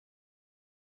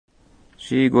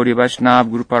श्री गौरी वैष्णव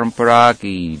गुरु परंपरा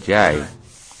की जय।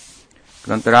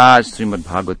 Grantharaj Srimad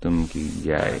Bhagavatam ki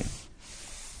jai.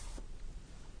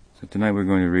 So tonight we're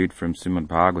going to read from Srimad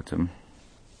Bhagavatam,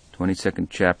 22nd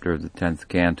chapter of the 10th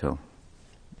Canto,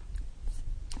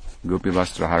 Gopi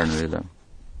Vastraharana Lila.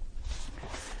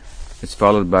 It's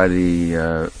followed by the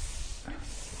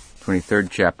 23rd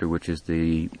chapter, which is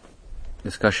the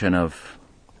discussion of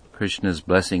Krishna's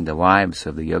blessing the wives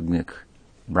of the Yajnik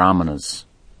Brahmanas.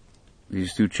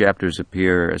 These two chapters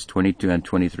appear as 22 and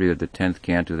 23 of the 10th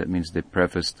canto. That means they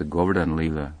preface the Govardhan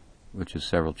Leela, which is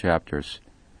several chapters,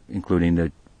 including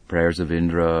the prayers of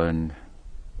Indra and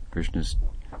Krishna's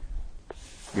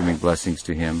giving blessings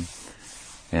to him.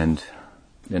 And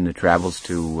then the travels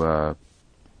to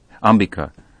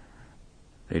Ambika.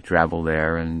 They travel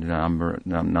there, and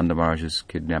Nanda Maharaj is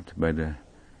kidnapped by the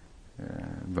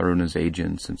Varuna's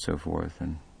agents and so forth.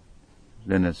 And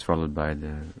then that's followed by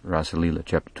the Rasa Leela,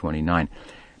 chapter 29.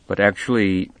 But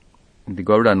actually, the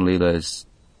Govardhan Leela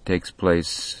takes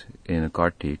place in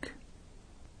Kartik,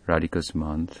 Radhika's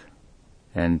month,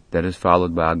 and that is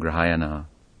followed by Agrahayana,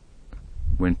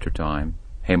 winter time,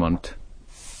 Hemant.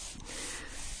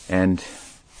 And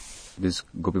this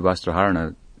Gopi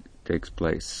Vastraharana takes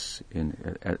place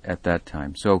at that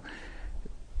time. So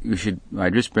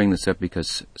I just bring this up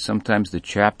because sometimes the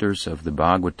chapters of the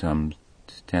Bhagavatam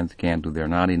 10th canto, they're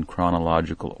not in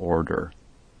chronological order.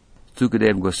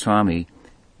 Sukadeva Goswami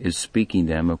is speaking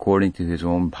them according to his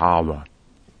own bhava,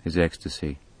 his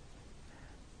ecstasy.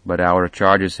 But our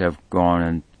acharyas have gone,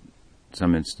 in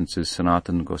some instances,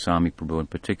 Sanatana Goswami Prabhu in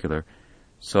particular,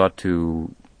 sought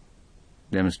to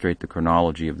demonstrate the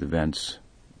chronology of the events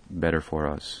better for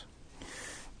us.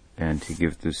 And he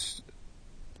gives this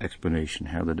explanation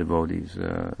how the devotees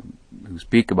who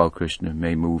speak about Krishna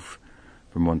may move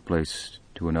from one place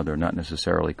to another, not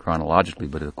necessarily chronologically,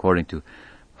 but according to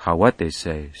how what they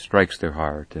say strikes their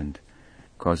heart and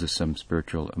causes some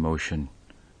spiritual emotion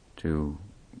to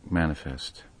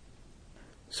manifest.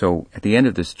 So, at the end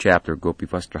of this chapter, Gopi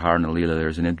Vastraharana Leela,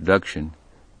 there's an introduction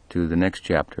to the next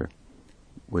chapter,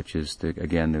 which is the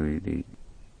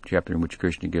chapter in which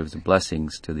Krishna gives the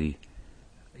blessings to the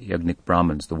Yajnik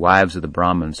Brahmins, the wives of the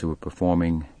Brahmins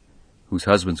whose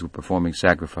husbands were performing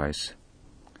sacrifice,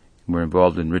 were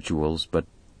involved in rituals, but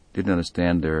didn't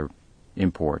understand their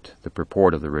import, the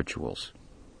purport of the rituals.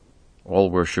 All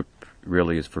worship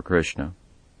really is for Krishna,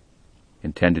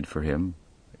 intended for him,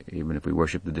 even if we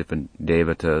worship the different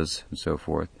devatas and so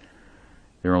forth.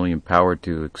 They're only empowered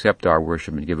to accept our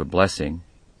worship and give a blessing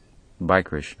by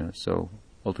Krishna, so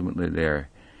ultimately they're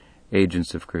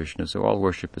agents of Krishna, so all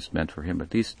worship is meant for him.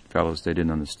 But these fellows, they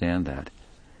didn't understand that,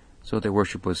 so their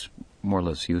worship was more or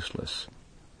less useless.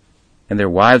 And their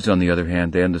wives, on the other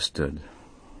hand, they understood.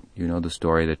 You know the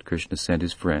story that Krishna sent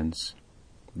his friends.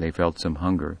 They felt some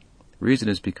hunger. The reason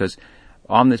is because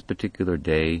on this particular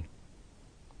day,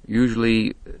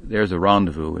 usually there's a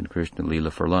rendezvous in Krishna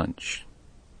Leela for lunch.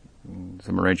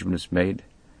 Some arrangement is made,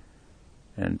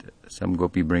 and some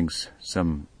gopi brings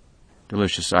some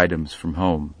delicious items from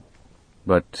home.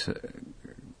 But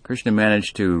Krishna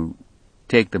managed to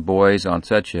take the boys on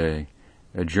such a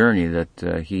journey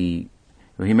that he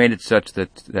made it such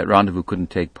that rendezvous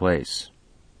couldn't take place.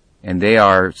 And they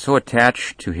are so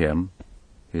attached to him,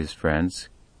 his friends,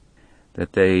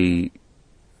 that they,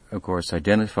 of course,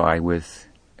 identify with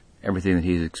everything that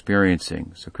he's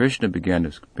experiencing. So Krishna began to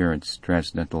experience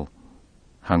transcendental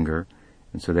hunger,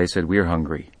 and so they said, "We're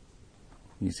hungry."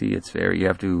 You see, you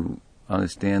have to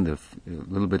understand a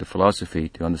little bit of philosophy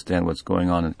to understand what's going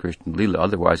on in Krishna Leela.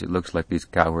 Otherwise, it looks like these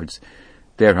cowards,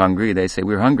 they're hungry. They say,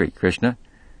 "We're hungry, Krishna.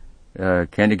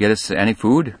 Can you get us any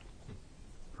food?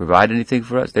 Provide anything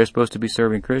for us?" They're supposed to be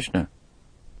serving Krishna,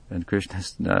 and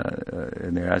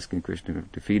and they're asking Krishna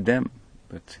to feed them.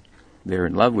 But they're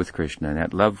in love with Krishna, and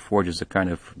that love forges a kind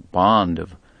of bond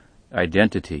of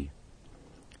identity.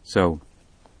 So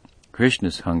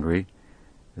Krishna's hungry.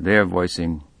 They're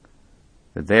voicing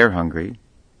that they're hungry,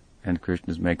 and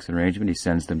Krishna makes an arrangement. He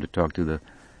sends them to talk to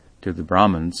the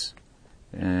Brahmins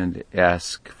and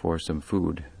ask for some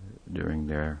food during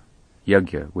their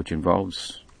yajna, which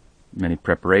involves many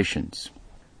preparations.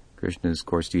 Krishna is, of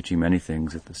course, teaching many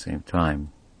things at the same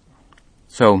time.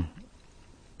 So,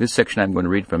 this section I'm going to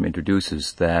read from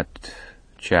introduces that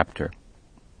chapter.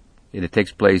 It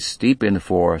takes place deep in the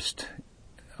forest,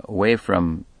 away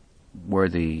from where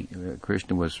the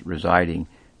Krishna was residing,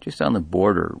 just on the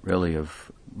border, really,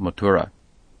 of Mathura.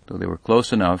 So they were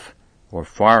close enough, or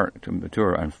far to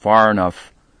Mathura, and far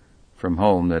enough from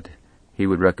home that he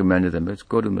would recommend to them, let's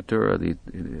go to Mathura.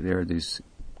 There are these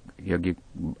yogic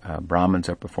Brahmins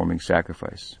are performing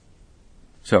sacrifice.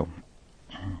 So,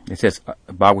 It says,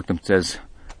 Bhagavatam says,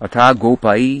 Atha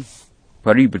gopai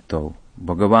paribrito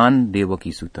Bhagavan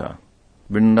devaki sutta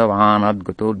Vrindavanad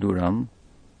gato duram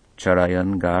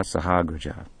charayan ga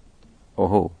sahagraja.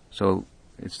 Oh, so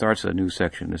it starts a new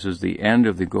section. This is the end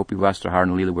of the Gopi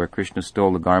Vastraharana Leela, where Krishna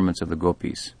stole the garments of the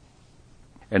gopis.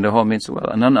 And the whole means, well,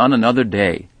 on another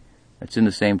day, that's in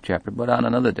the same chapter, but on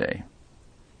another day,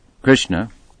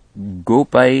 Krishna,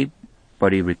 gopai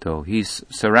parivrito, he's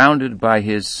surrounded by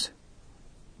his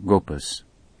gopas,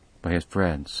 by his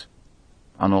friends,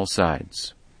 on all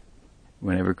sides.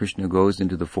 Whenever Krishna goes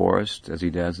into the forest, as he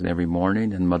does every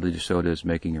morning, and Mother Yasoda is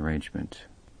making arrangement,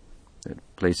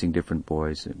 placing different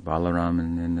boys, Balaram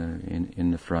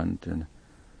in the front, and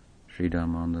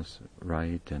Sridham on the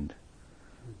right, and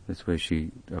this way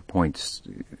she appoints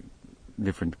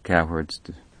different cowherds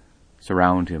to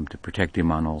surround him, to protect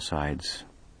him on all sides.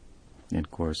 And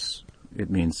of course, it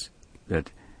means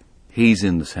that he's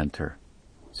in the center,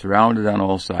 surrounded on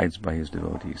all sides by his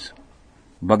devotees.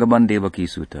 Bhagavan Devaki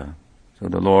Sutta. So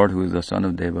the Lord, who is the son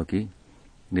of Devaki,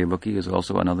 Devaki is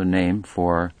also another name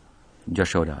for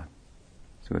Jashoda.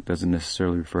 So it doesn't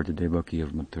necessarily refer to Devaki of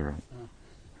Mathura.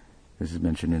 This is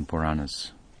mentioned in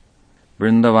Puranas.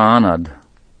 Vrindavanad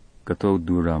gato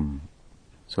duram.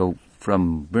 So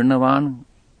from Vrindavan,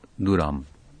 Duram,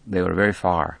 they were very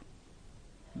far.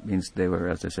 It means they were,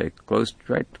 as I say, close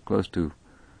to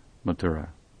Mathura.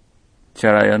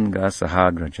 Charayan ga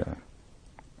sahagraja.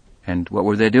 And what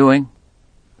were they doing?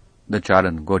 The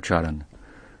charan, gocharan.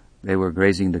 They were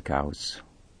grazing the cows.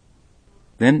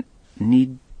 Then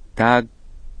niddaghar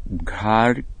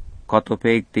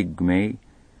katope tigme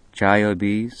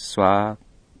chayabi swa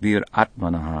vir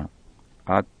atmanaha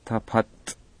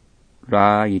atapat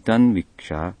rayitan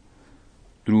viksha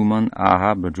druman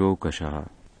aha brajokasha.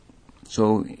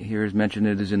 So here is mentioned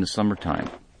it is in the summertime.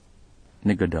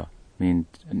 Nigada means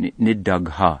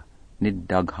niddagha.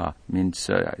 Niddagha means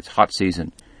it's hot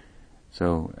season.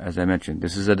 So, as I mentioned,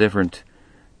 this is a different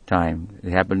time.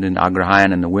 It happened in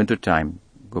Agrahayan in the winter time,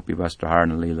 Gopi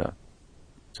Vastraharana Leela.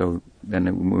 So then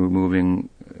we're moving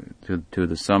to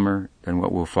the summer. Then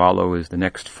what will follow is the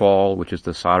next fall, which is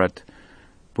the Sarat,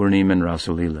 Purnima, and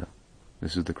Rasa Leela.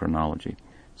 This is the chronology.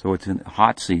 So it's in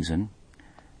hot season,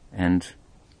 and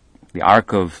the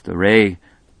arc of the ray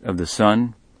of the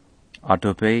sun,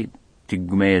 Atope,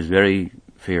 Tigme, is very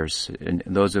fierce. And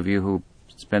those of you who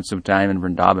spent some time in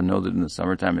Vrindavan know that in the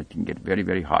summertime it can get very,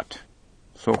 very hot.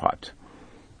 So hot.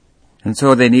 And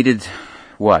so they needed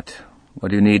what? What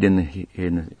do you need in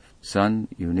the sun?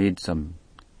 You need some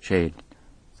shade.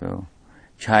 So,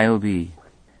 Chayobi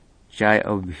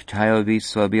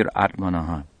Swabir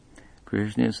Atmanaha.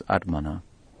 Krishna is Atmana,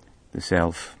 the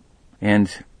self.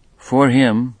 And for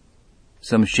him,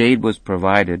 some shade was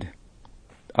provided.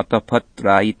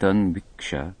 Atapatraitan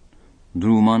Viksha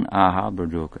Druman Aha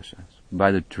Brajokasas.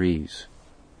 By the trees,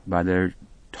 by their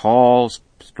tall,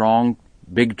 strong,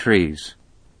 big trees.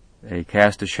 They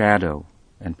cast a shadow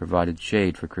and provided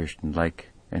shade for Krishna,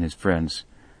 and his friends,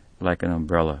 like an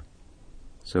umbrella.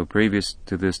 So previous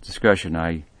to this discussion,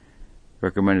 I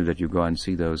recommended that you go and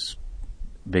see those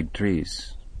big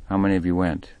trees. How many of you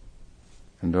went?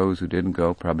 And those who didn't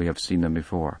go probably have seen them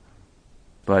before.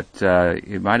 But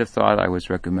you might have thought I was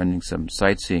recommending some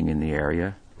sightseeing in the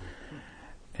area.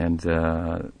 And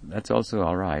that's also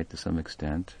all right to some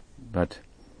extent. But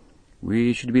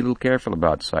we should be a little careful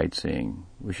about sightseeing.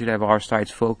 We should have our sights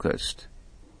focused.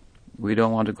 We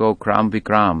don't want to go kram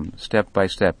vikram, step by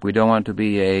step. We don't want to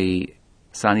be a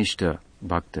sanishta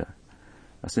bhakta.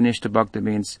 A sanishta bhakta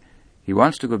means he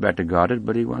wants to go back to Godhead,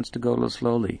 but he wants to go a little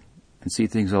slowly and see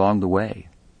things along the way.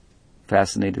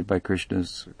 Fascinated by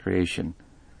Krishna's creation.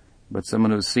 But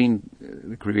someone who's seen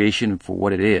the creation for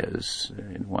what it is,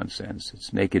 in one sense,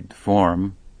 its naked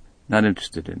form, not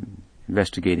interested in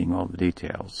investigating all the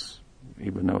details,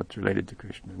 even though it's related to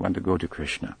Krishna. We want to go to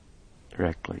Krishna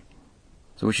directly.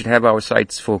 So we should have our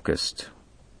sights focused.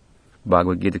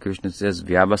 Bhagavad Gita, Krishna says,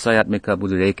 Vyavasayatmika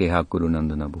buddhirekeha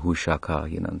kurunandana bahushaka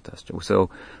hyanantas. So,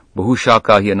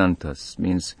 bahushaka hyanantas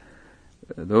means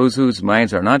those whose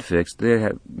minds are not fixed, they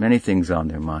have many things on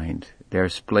their mind. They're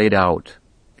splayed out.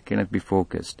 Cannot be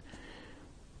focused.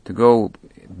 To go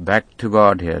back to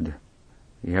Godhead,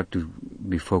 you have to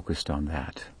be focused on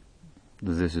that.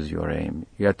 This is your aim.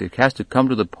 It has to come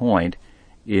to the point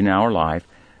in our life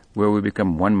where we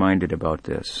become one-minded about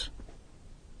this.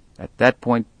 At that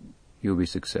point, you'll be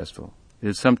successful. It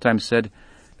is sometimes said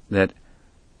that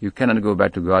you cannot go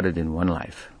back to Godhead in one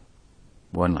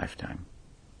lifetime.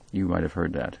 You might have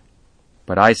heard that.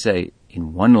 But I say,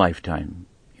 in one lifetime,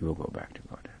 you will go back to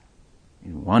Godhead.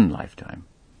 In one lifetime.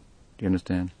 Do you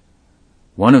understand?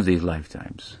 one of these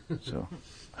lifetimes. So,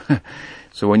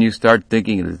 so when you start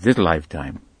thinking of this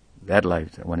lifetime, that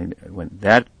lifetime, when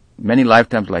that many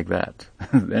lifetimes like that,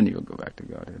 then you'll go back to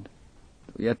Godhead.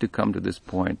 We have to come to this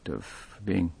point of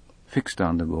being fixed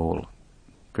on the goal,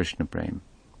 Krishna Prem.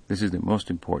 This is the most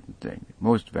important thing, the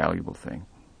most valuable thing.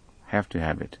 Have to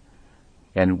have it.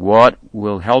 And what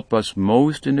will help us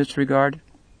most in this regard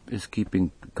is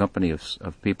keeping company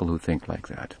of people who think like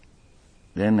that.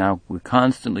 Then now we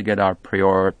constantly get our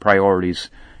priorities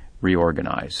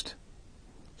reorganized.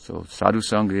 So sadhu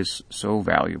sangha is so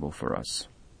valuable for us.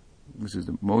 This is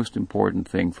the most important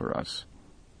thing for us.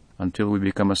 Until we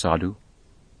become a sadhu,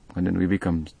 and then we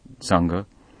become sangha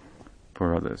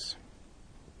for others.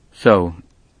 So,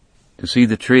 to see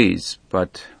the trees,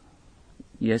 but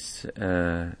yes,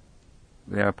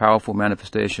 they are powerful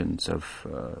manifestations of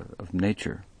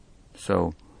nature.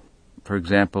 So, for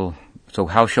example, so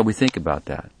how shall we think about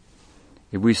that?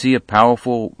 If we see a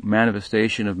powerful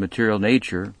manifestation of material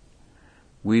nature,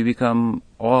 we become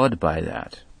awed by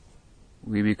that.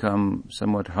 We become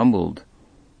somewhat humbled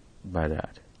by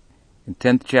that. In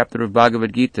 10th chapter of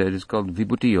Bhagavad Gita, it is called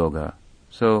Vibhuti Yoga.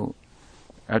 So,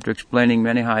 after explaining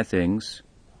many high things,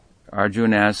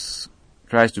 Arjuna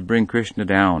tries to bring Krishna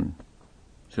down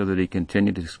so that he can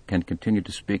continue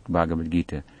to speak Bhagavad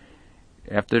Gita.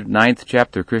 After 9th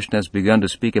chapter, Krishna has begun to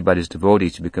speak about his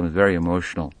devotees. He becomes very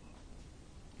emotional.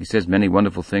 He says many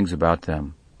wonderful things about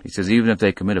them. He says even if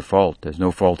they commit a fault, there's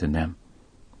no fault in them.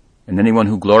 And anyone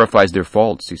who glorifies their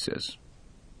faults, he says,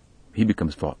 he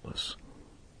becomes faultless.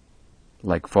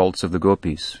 Like faults of the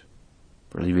gopis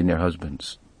for leaving their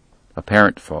husbands.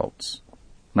 Apparent faults,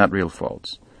 not real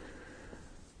faults.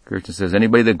 Krishna says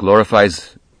anybody that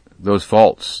glorifies those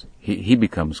faults, he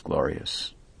becomes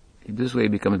glorious. This way he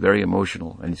becomes very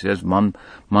emotional. And he says, Mana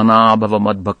bhava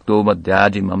mad bhakto mad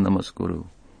dhyaji mam namaskuru.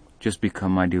 Just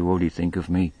become my devotee, think of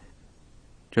me.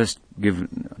 Just give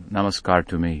namaskar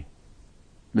to me.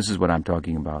 This is what I'm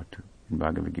talking about in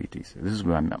Bhagavad Gita. This is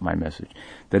my message.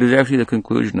 That is actually the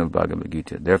conclusion of Bhagavad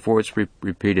Gita. Therefore it's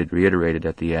reiterated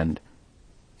at the end.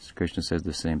 Krishna says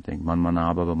the same thing.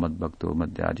 Mana bhava mad bhakto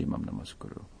mad dhyaji mam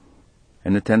namaskuru.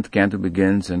 And the 10th canto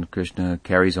begins and Krishna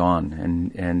carries on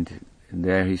and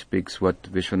there he speaks what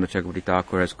Vishwanath Chakravarti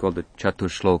Thakur has called the Chatur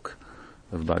Shlok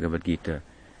of Bhagavad Gita.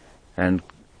 And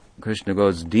Krishna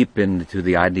goes deep into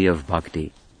the idea of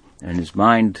bhakti. And his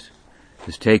mind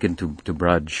is taken to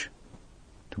Braj,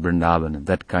 to Vrindavana,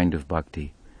 that kind of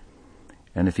bhakti.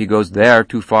 And if he goes there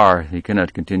too far, he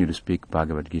cannot continue to speak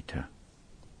Bhagavad Gita.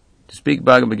 To speak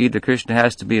Bhagavad Gita, Krishna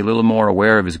has to be a little more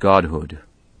aware of his godhood.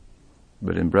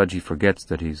 But in Braj he forgets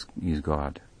that he's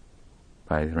God.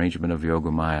 By the arrangement of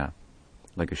Yoga Maya,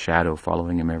 like a shadow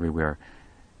following him everywhere.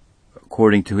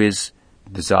 According to his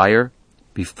desire,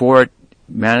 before it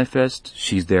manifests,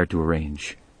 she's there to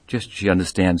arrange. Just she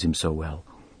understands him so well.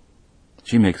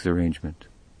 She makes the arrangement.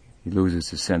 He loses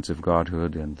his sense of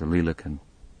godhood and the Leela can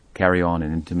carry on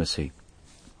in intimacy.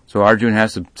 So Arjuna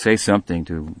has to say something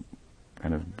to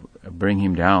kind of bring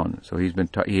him down. So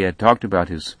he had talked about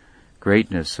his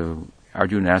greatness, so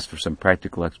Arjuna asked for some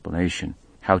practical explanation,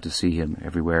 how to see him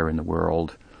everywhere in the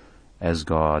world as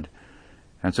God.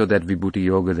 And so that Vibhuti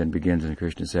Yoga then begins and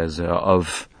Krishna says,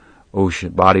 of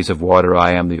ocean, bodies of water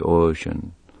I am the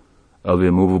ocean, of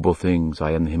immovable things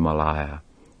I am the Himalaya,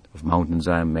 of mountains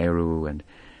I am Meru. And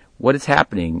what is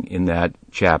happening in that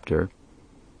chapter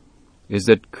is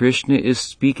that Krishna is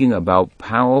speaking about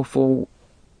powerful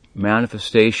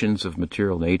manifestations of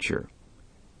material nature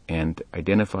and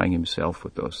identifying himself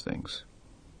with those things.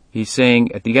 He's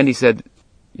saying, at the end he said,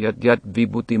 Yat yat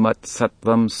vibhuti mat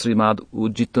sattvam srimad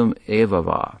ujitam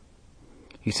evava.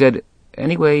 He said,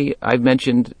 anyway, I've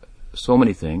mentioned so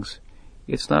many things.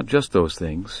 It's not just those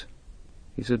things.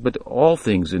 He said, but all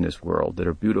things in this world that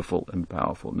are beautiful and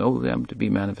powerful, know them to be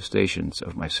manifestations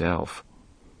of myself,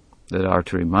 that are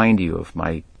to remind you of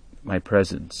my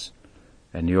presence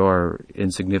and your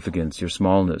insignificance, your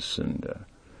smallness, and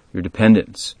your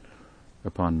dependence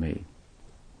upon me.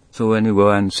 So when you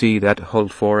go and see that whole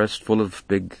forest full of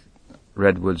big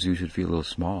redwoods, you should feel a little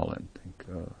small and think,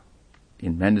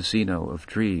 in Mendocino of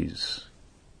trees,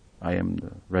 I am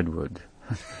the redwood,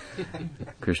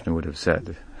 Krishna would have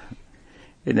said.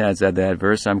 It adds that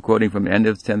verse I'm quoting from the end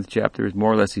of the 10th chapter is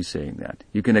more or less he's saying that.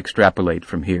 You can extrapolate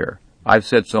from here. I've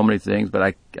said so many things,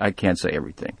 but I can't say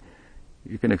everything.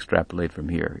 You can extrapolate from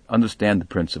here. Understand the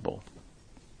principle.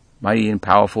 Mighty and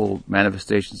powerful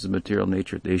manifestations of material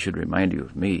nature, they should remind you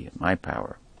of me and my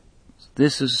power.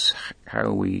 This is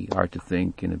how we are to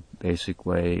think in a basic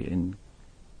way in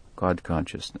God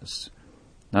consciousness.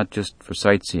 Not just for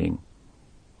sightseeing.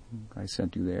 I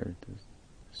sent you there to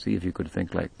See if you could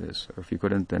think like this. Or if you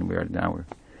couldn't, then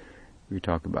we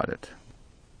talk about it.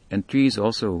 And trees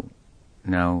also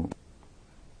now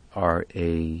are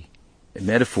a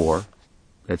metaphor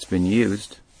that's been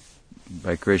used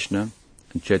by Krishna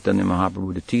and Chaitanya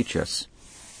Mahaprabhu to teach us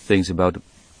things about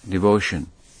devotion,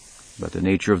 about the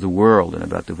nature of the world and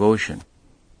about devotion.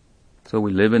 So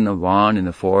we live in the van, in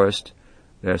the forest.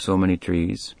 There are so many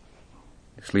trees.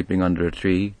 Sleeping under a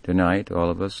tree tonight, all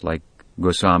of us, like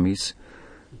Goswamis.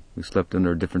 We slept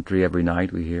under a different tree every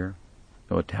night, we hear.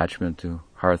 No attachment to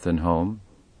hearth and home.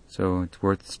 So it's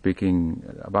worth speaking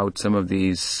about some of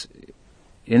these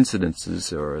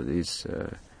incidences or these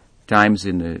times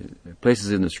in the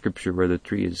places in the scripture where the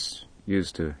tree is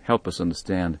used to help us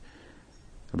understand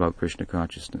about Krishna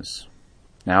consciousness.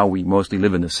 Now we mostly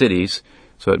live in the cities,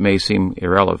 so it may seem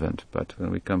irrelevant, but when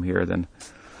we come here, then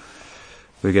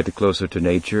we get closer to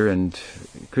nature, and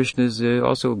Krishna is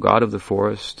also God of the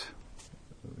forest.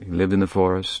 He lived in the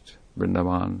forest,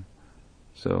 Vrindavana.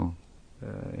 So,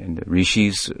 and the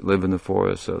rishis live in the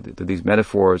forest. So these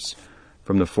metaphors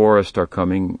from the forest are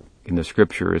coming in the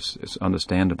scripture. It's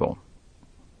understandable.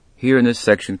 Here in this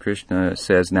section, Krishna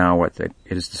says now what it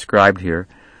is described here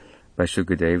by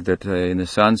Shukadev, that in the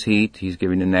sun's heat, he's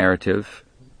giving a narrative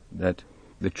that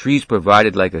the trees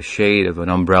provided like a shade of an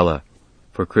umbrella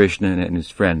for Krishna and his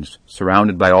friends,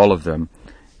 surrounded by all of them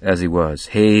as he was.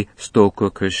 Hey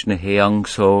Stoka Krishna, Hey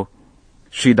Angso,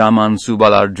 Shridaman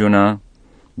Subalarjuna,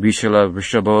 Vishala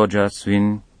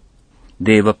Vrishabhojasvin,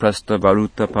 Deva Prastha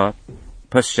Varutapa,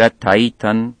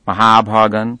 Pashyataitan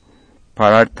Mahabhagan,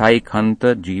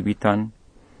 Pararthaikanta Jivitan,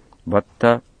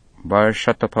 Vatta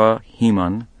Varshatapa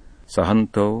Himan,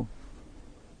 Sahanto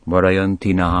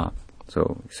Varayantinaha.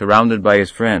 So, surrounded by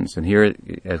his friends. And here,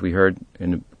 as we heard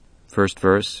in the first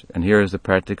verse, and here is the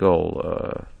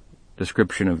practical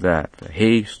description of that.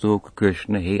 Hey Stoka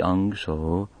Krishna, Hey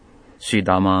Angso,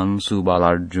 Sidaman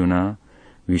Subalarjuna,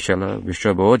 Vishala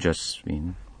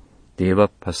Vishabhojasvin, Deva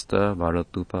Pasta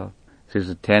Varatupa. Says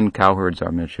the 10 cowherds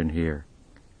are mentioned here,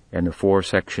 and the 4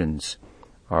 sections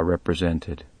are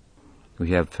represented.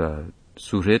 We have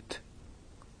Surit,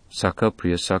 Saka,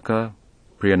 Priyasaka,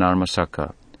 Priyanarma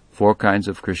Saka. 4 kinds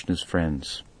of Krishna's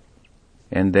friends.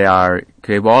 And they are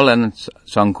Keval and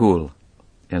Sankul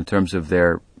in terms of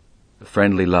their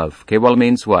friendly love. Keval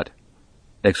means what?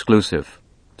 Exclusive.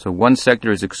 So one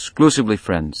sector is exclusively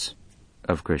friends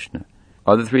of Krishna.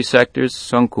 Other 3 sectors,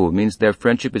 Sankul, means their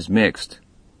friendship is mixed.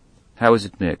 How is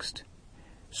it mixed?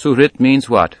 Surit means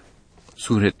what?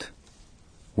 Surit,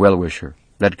 well-wisher,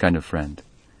 that kind of friend.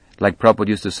 Like Prabhupada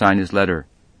used to sign his letter,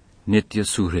 Nitya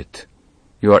Surit,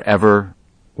 your ever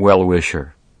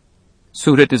well-wisher.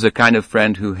 Surit is a kind of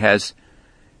friend who is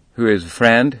a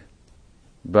friend,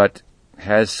 but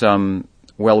has some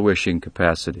well-wishing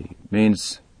capacity.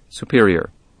 Means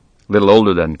superior, a little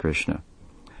older than Krishna.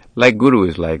 Like Guru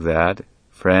is like that,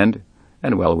 friend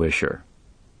and well-wisher.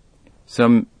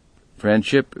 Some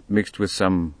friendship mixed with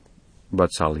some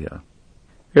vatsalya.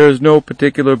 There is no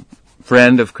particular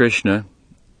friend of Krishna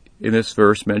in this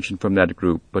verse mentioned from that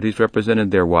group, but he's represented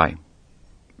there. Why?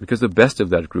 Because the best of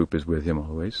that group is with him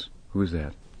always. Who is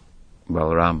that?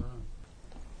 Balaram.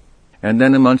 And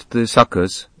then amongst the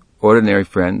Sakas, ordinary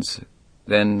friends,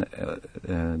 then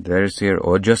there's here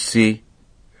Ojasi,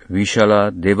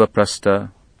 Vishala,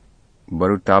 Devaprastha,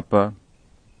 Varutapa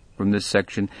from this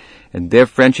section, and their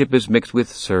friendship is mixed with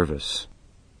service.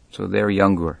 So they're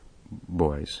younger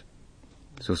boys.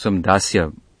 So some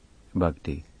Dasya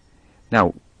Bhakti.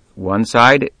 Now, one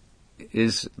side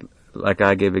is, like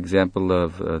I gave example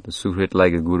of the Suhrit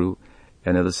like a guru,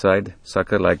 and other side,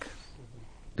 Saka like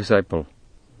disciple.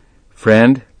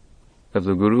 Friend of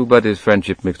the guru, but his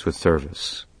friendship mixed with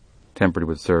service, tempered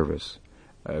with service.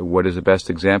 What is the best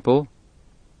example?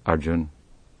 Arjun.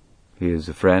 He is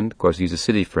a friend. Of course, he's a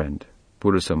city friend.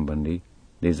 Pura Sambandhi.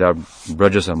 These are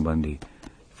Braja Sambandhi.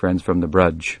 Friends from the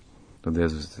Braj. So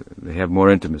they have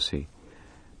more intimacy.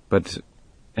 But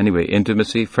anyway,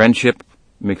 intimacy, friendship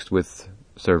mixed with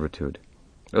servitude.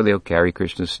 So they'll carry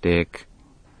Krishna's stick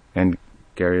and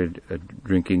carry a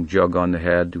drinking jug on the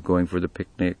head going for the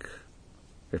picnic.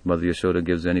 If Mother Yashoda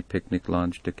gives any picnic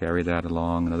lunch, to carry that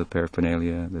along, another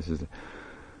paraphernalia. This is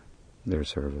their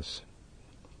service.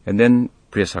 And then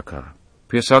Priyasaka.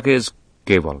 Priyasaka is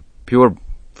Keval, pure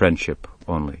friendship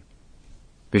only.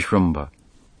 Vishramba.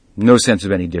 No sense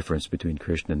of any difference between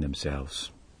Krishna and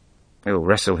themselves. They will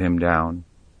wrestle him down,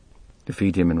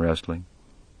 defeat him in wrestling.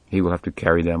 He will have to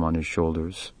carry them on his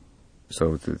shoulders.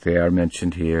 So they are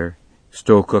mentioned here.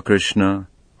 Stoka Krishna,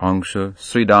 Angsha,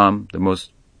 Sridam, the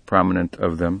most prominent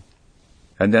of them.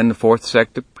 And then the 4th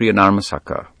sector, Priyanarma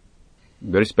Saka.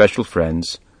 Very special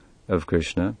friends of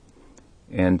Krishna,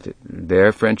 and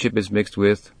their friendship is mixed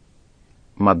with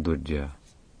madhurya.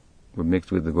 We're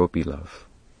mixed with the gopi love.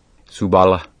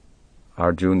 Subala,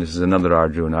 Arjun, this is another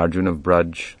Arjun of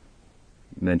Braj,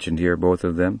 mentioned here, both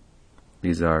of them.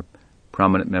 These are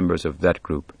prominent members of that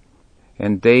group.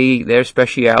 And their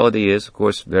speciality is, of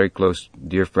course, very close,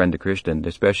 dear friend to Krishna, and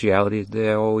their speciality is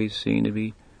they always seem to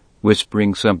be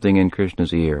whispering something in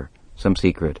Krishna's ear, some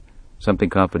secret, something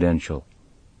confidential.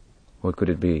 What could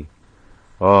it be?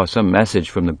 Oh, some message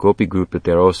from the gopi group that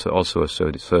they're also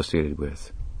associated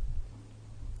with.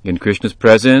 In Krishna's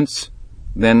presence,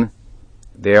 then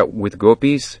they are with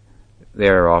gopis. They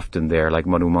are often there, like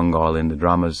Madhu Mangal in the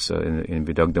dramas in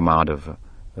Vidagdha Madhav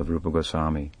of Rupa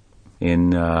Goswami.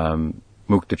 In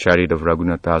Mukta Charit of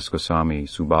Raghunath Das Goswami,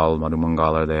 Subal, Madhu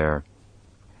Mangal are there.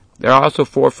 There are also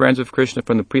 4 friends of Krishna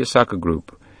from the Priyasaka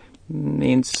group.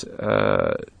 Means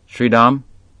Sridam,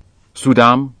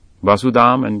 Sudam,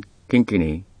 Vasudam, and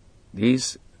Kinkini.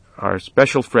 These are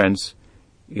special friends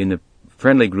in the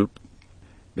friendly group.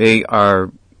 They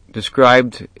are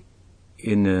described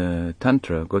in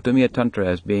Tantra, Gautamiya Tantra,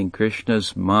 as being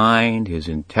Krishna's mind, his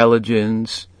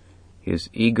intelligence, his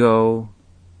ego,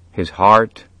 his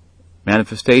heart,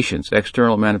 manifestations,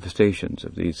 external manifestations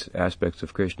of these aspects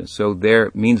of Krishna. So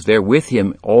means they're with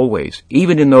him always,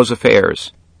 even in those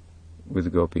affairs with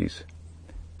the gopis.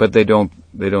 But they don't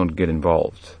get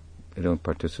involved. They don't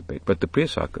participate. But the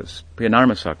Priyasakas,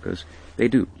 Priyanarmasakas, they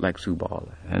do, like Subal.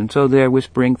 And so they're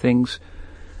whispering things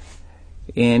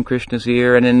in Krishna's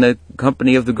ear, and in the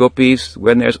company of the gopis,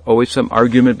 when there's always some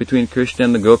argument between Krishna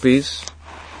and the gopis,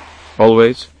 they're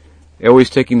always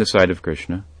taking the side of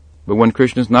Krishna. But when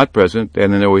Krishna's not present,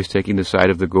 then they're always taking the side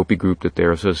of the gopi group that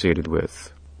they're associated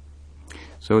with.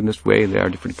 So in this way, there are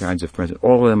different kinds of friends.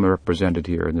 All of them are represented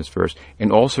here in this verse,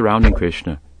 and all surrounding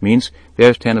Krishna. Means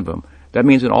there's 10 of them. That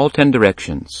means in all 10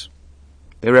 directions.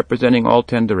 They're representing all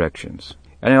 10 directions.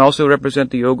 And they also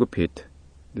represent the Yogapit,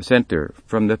 the center.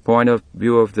 From the point of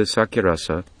view of the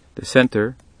Sakyarasa, the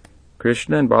center,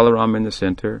 Krishna and Balaram in the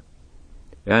center,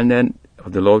 and then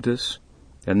of the lotus,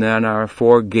 and then our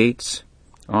 4 gates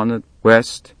on the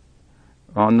west,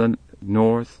 on the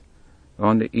north,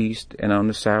 on the east, and on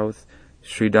the south.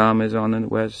 Sridham is on the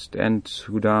west, and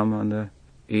Sudam on the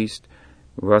east,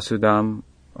 Vasudam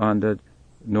on the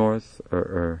north,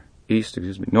 east,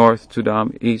 north,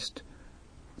 Sudam, east,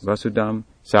 Vasudam,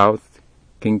 south,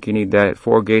 Kinkini, that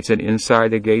 4 gates, and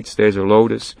inside the gates there's a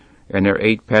lotus, and there are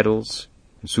 8 petals.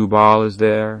 Subal is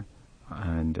there,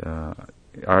 and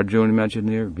Arjuna mentioned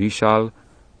there, Vishal,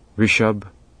 Rishab,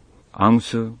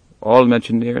 Angsu, all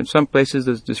mentioned there. In some places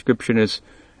the description is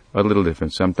a little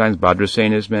different. Sometimes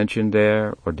Bhadrasena is mentioned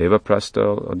there, or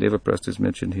Devaprastha is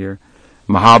mentioned here.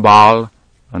 Mahabal,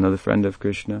 another friend of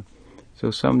Krishna.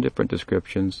 So some different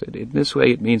descriptions. In this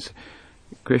way it means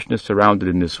Krishna is surrounded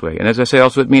in this way. And as I say,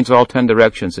 also it means all 10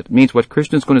 directions. It means what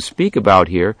Krishna is going to speak about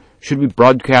here should be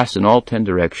broadcast in all 10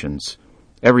 directions,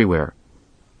 everywhere.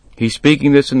 He's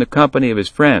speaking this in the company of his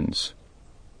friends.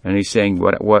 And he's saying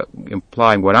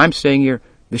implying what I'm saying here,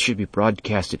 this should be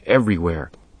broadcasted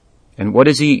everywhere. And what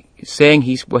is he saying?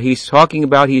 What he's talking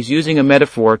about, he's using a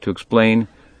metaphor to explain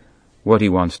what he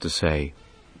wants to say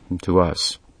to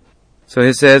us. So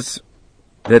he says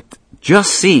that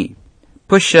just see,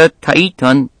 Pusha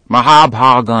Taitan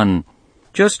Mahabhagan.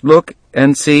 Just look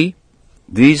and see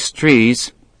these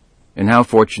trees and how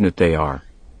fortunate they are.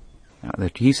 Now,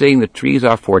 he's saying the trees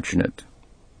are fortunate.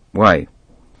 Why?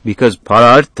 Because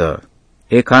parartha,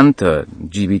 ekanta,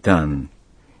 jivitan.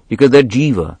 Because their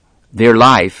jiva, their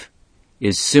life,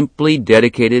 is simply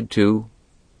dedicated to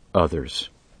others.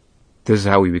 This is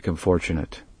how we become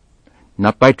fortunate.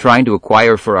 Not by trying to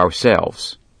acquire for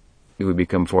ourselves, we would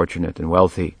become fortunate and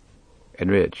wealthy and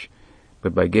rich,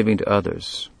 but by giving to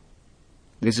others.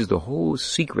 This is the whole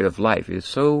secret of life. It's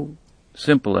so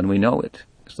simple and we know it.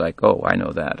 It's like, oh, I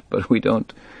know that, but we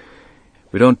don't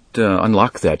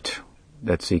unlock that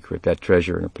secret, that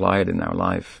treasure, and apply it in our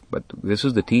life. But this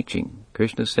is the teaching.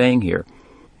 Krishna is saying here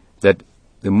that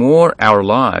the more our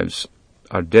lives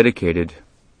are dedicated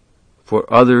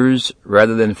for others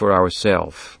rather than for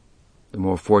ourselves, the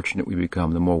more fortunate we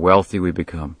become, the more wealthy we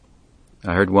become.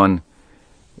 I heard one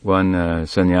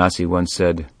sannyasi once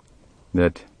said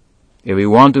that if we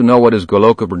want to know what is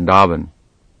Goloka Vrindavan,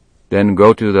 then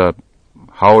go to the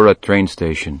Howrah train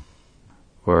station,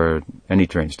 or any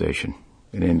train station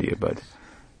in India, but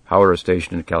Howrah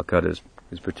station in Calcutta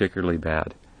is particularly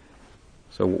bad.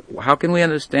 So how can we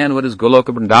understand what is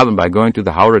Goloka Vrindavan by going to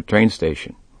the Howrah train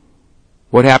station?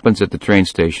 What happens at the train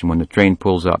station when the train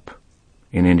pulls up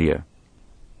in India?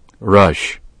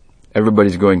 Rush.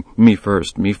 Everybody's going, me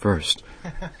first, me first.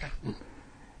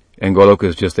 And Goloka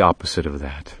is just the opposite of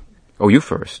that. Oh, you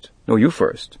first. No, you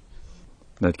first.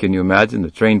 Now, can you imagine?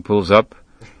 The train pulls up,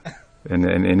 and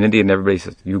in India, and everybody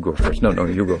says, you go first. No,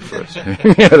 you go first.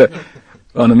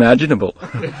 Unimaginable.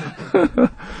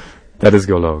 That is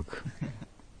Golok.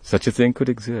 Such a thing could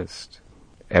exist.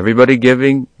 Everybody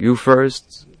giving, you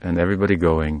first, and everybody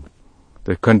going.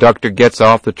 The conductor gets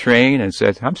off the train and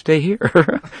says, I'm stay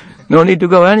here. No need to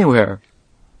go anywhere.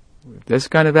 This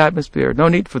kind of atmosphere, no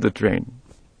need for the train.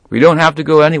 We don't have to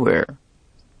go anywhere.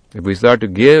 If we start to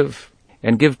give,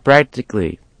 and give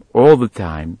practically, all the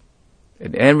time,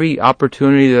 at every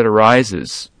opportunity that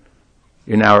arises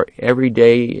in our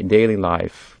everyday, daily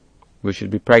life, we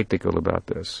should be practical about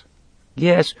this.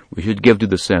 Yes, we should give to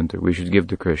the center, we should give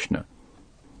to Krishna.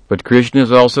 But Krishna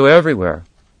is also everywhere,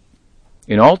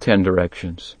 in all 10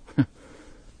 directions,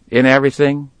 in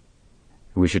everything.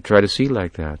 We should try to see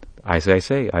like that. As I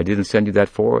say, I didn't send you that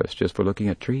forest just for looking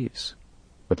at trees,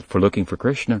 but for looking for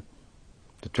Krishna,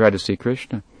 to try to see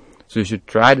Krishna. So you should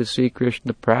try to see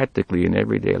Krishna practically in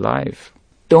everyday life.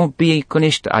 Don't be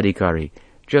Kanishta Adhikari.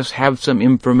 Just have some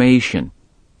information.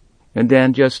 And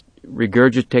then just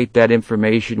regurgitate that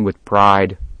information with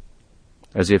pride,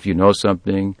 as if you know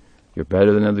something, you're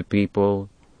better than other people,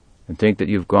 and think that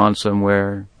you've gone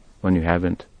somewhere when you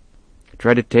haven't.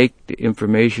 Try to take the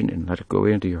information and let it go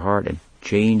into your heart and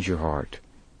change your heart.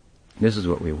 This is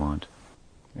what we want.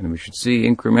 And we should see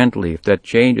incrementally if that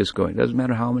change is going. It doesn't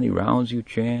matter how many rounds you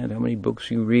chant, how many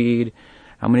books you read,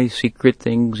 how many secret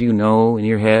things you know in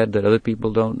your head that other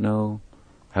people don't know,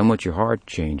 how much your heart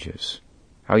changes,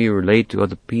 how you relate to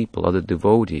other people, other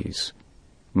devotees.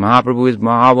 Mahaprabhu is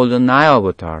Mahavadanyaya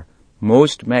avatar,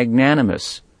 most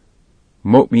magnanimous.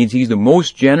 Means he's the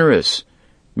most generous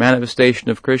manifestation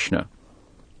of Krishna.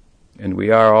 And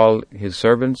we are all his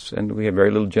servants, and we have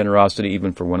very little generosity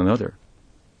even for one another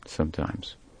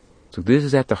sometimes. So this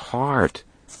is at the heart.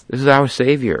 This is our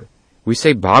Savior. We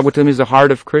say Bhagavatam is the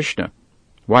heart of Krishna.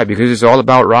 Why? Because it's all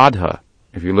about Radha,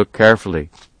 if you look carefully.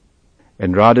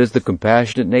 And Radha is the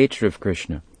compassionate nature of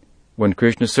Krishna. When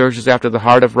Krishna searches after the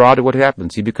heart of Radha, what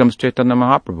happens? He becomes Chaitanya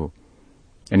Mahaprabhu.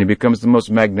 And he becomes the most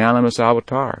magnanimous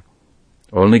avatar.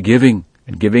 Only giving,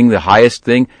 and giving the highest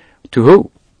thing to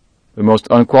who? The most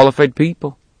unqualified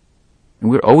people. And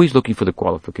we're always looking for the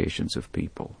qualifications of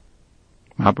people.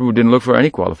 Mahaprabhu didn't look for any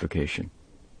qualification.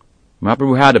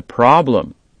 Mahaprabhu had a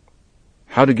problem.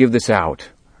 How to give this out.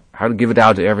 How to give it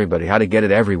out to everybody. How to get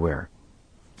it everywhere.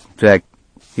 In fact,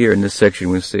 here in this section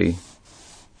we see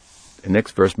the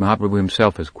next verse Mahaprabhu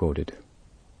himself has quoted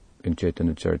in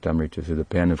Chaitanya Charitamrita through the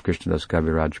pen of Krishnadas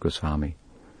Kaviraj Goswami,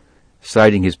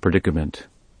 citing his predicament.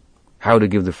 How to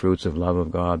give the fruits of love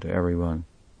of God to everyone.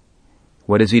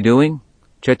 What is he doing?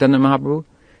 Chaitanya Mahaprabhu?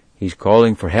 He's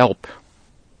calling for help.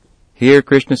 Here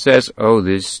Krishna says, oh,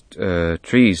 these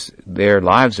trees, their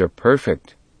lives are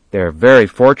perfect. They're very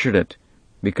fortunate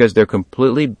because they're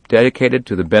completely dedicated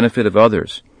to the benefit of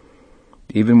others.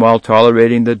 Even while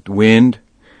tolerating the wind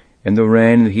and the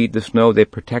rain, the heat, the snow, they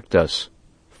protect us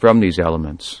from these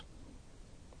elements.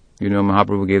 You know,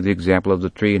 Mahaprabhu gave the example of the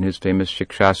tree in his famous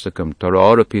Shikshastakam,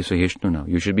 Taraurapi Sahishnuna.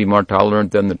 You should be more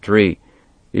tolerant than the tree.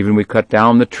 Even we cut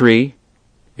down the tree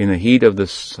in the heat of the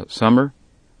summer,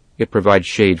 it provides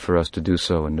shade for us to do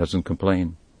so and doesn't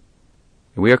complain.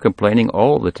 We are complaining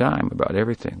all the time about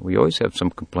everything. We always have some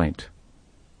complaint.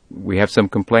 We have some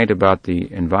complaint about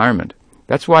the environment.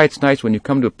 That's why it's nice when you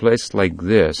come to a place like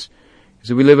this.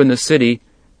 Because we live in the city,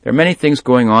 there are many things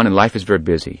going on and life is very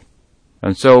busy.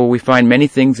 And so we find many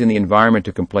things in the environment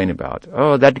to complain about.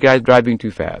 Oh, that guy's driving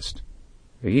too fast.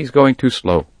 He's going too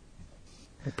slow.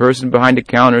 The person behind the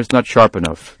counter is not sharp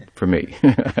enough for me.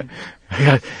 I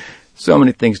got so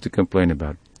many things to complain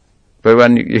about. But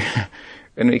when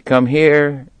we come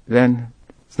here, then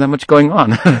there's not much going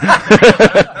on.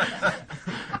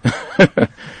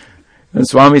 And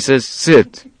Swami says,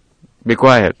 sit, be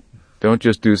quiet. Don't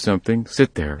just do something,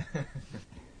 sit there.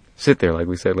 Sit there, like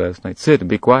we said last night. Sit and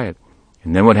be quiet.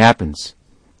 And then what happens?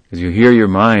 Is you hear your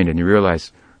mind and you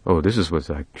realize, oh, this is what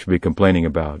I should be complaining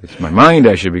about. It's my mind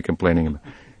I should be complaining about.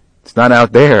 It's not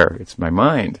out there. It's my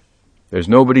mind. There's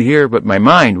nobody here but my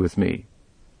mind with me.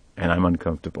 And I'm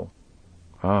uncomfortable.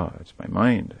 It's my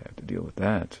mind. I have to deal with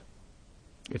that.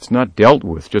 It's not dealt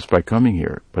with just by coming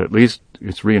here, but at least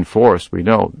it's reinforced. We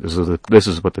know this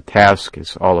is what the task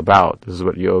is all about. This is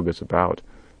what yoga is about.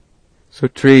 So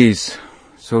trees,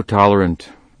 so tolerant.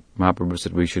 Mahaprabhu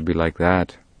said we should be like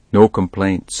that. No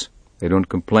complaints. They don't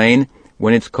complain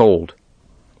when it's cold.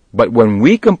 But when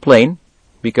we complain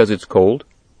because it's cold,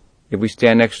 if we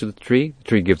stand next to the tree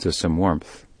gives us some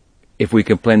warmth. If we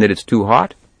complain that it's too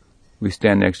hot, we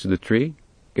stand next to the tree,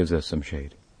 gives us some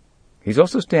shade. He's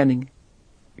also standing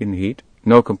in the heat,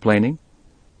 no complaining,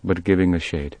 but giving a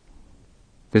shade.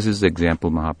 This is the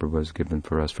example Mahaprabhu has given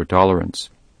for us for tolerance,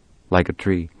 like a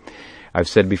tree. I've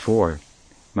said before,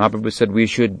 Mahaprabhu said we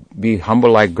should be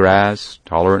humble like grass,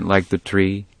 tolerant like the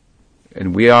tree,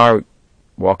 and we are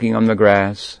walking on the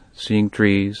grass, seeing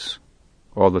trees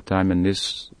all the time, and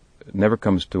this never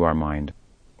comes to our mind.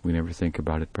 We never think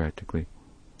about it practically.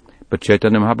 But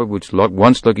Chaitanya Mahaprabhu,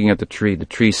 once looking at the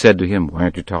tree said to him, why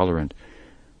aren't you tolerant?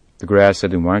 The grass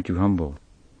said to him, why aren't you humble?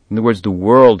 In other words, the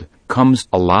world comes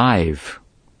alive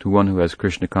to one who has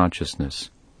Krishna consciousness.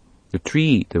 The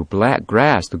tree, the black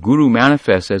grass, the Guru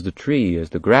manifests as the tree,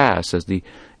 as the grass, as the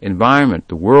environment.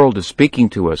 The world is speaking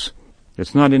to us.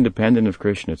 It's not independent of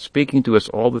Krishna. It's speaking to us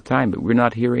all the time, but we're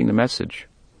not hearing the message.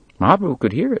 Mahaprabhu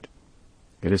could hear it.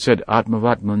 It is said,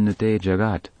 Atmavat Mannate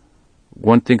Jagat.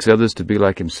 One thinks others to be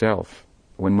like himself.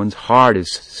 When one's heart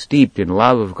is steeped in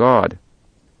love of God,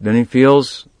 then he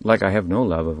feels like I have no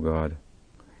love of God.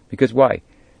 Because why?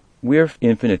 We're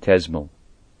infinitesimal,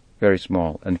 very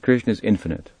small, and Krishna is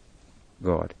infinite,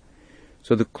 God.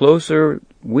 So the closer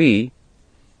we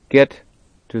get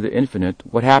to the infinite,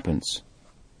 what happens?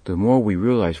 The more we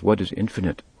realize what is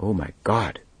infinite. Oh my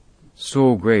God,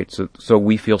 so great. So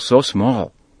we feel so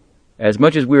small. As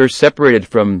much as we are separated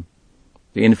from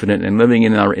the infinite and living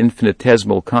in our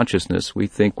infinitesimal consciousness, we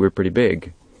think we're pretty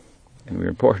big and we're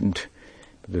important.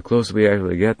 But the closer we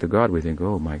actually get to God, we think,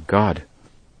 oh my God,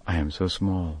 I am so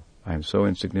small. I am so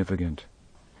insignificant.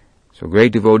 So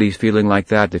great devotees feeling like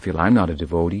that, they feel, I'm not a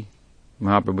devotee.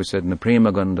 Mahaprabhu said,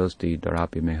 Naprema gandhasti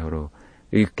darapi meharo.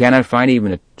 You cannot find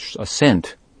even a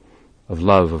scent of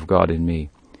love of God in me.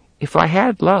 If I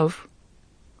had love,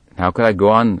 how could I go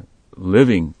on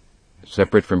living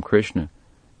separate from Krishna,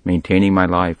 maintaining my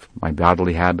life, my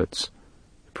bodily habits?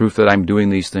 The proof that I'm doing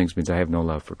these things means I have no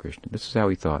love for Krishna. This is how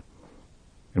he thought.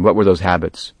 And what were those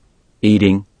habits?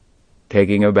 Eating,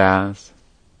 taking a bath,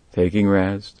 taking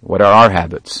rest. What are our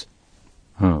habits?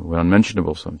 We're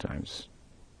unmentionable sometimes.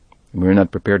 And we're not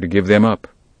prepared to give them up.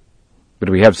 But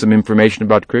we have some information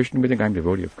about Krishna. We think, I'm a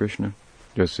devotee of Krishna.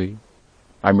 Just see.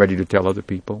 I'm ready to tell other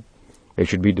people. They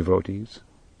should be devotees.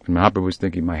 And Mahaprabhu was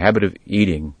thinking, my habit of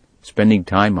eating, spending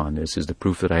time on this is the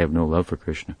proof that I have no love for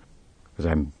Krishna. Because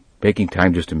I'm taking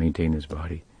time just to maintain his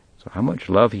body. So how much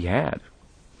love he had.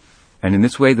 And in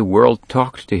this way the world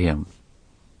talked to him.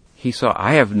 He saw,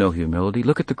 I have no humility.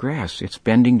 Look at the grass. It's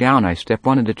bending down. I step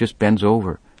on it, it just bends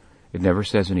over. It never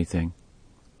says anything.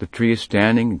 The tree is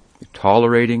standing,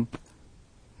 tolerating,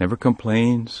 never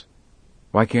complains.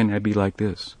 Why can't I be like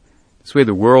this? This way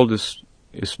the world is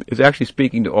actually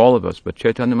speaking to all of us, but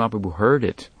Chaitanya Mahaprabhu heard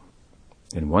it.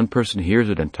 And one person hears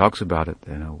it and talks about it.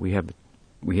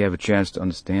 We have a chance to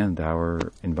understand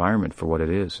our environment for what it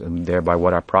is, and thereby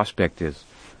what our prospect is.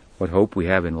 What hope we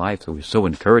have in life. So we're so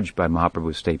encouraged by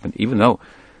Mahaprabhu's statement, even though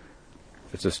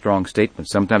it's a strong statement.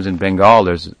 Sometimes in Bengal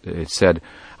it said,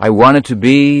 I wanted to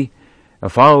be a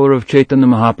follower of Chaitanya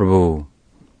Mahaprabhu.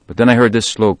 But then I heard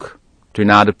this slok,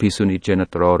 Trinada Pisuni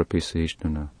Chenatarora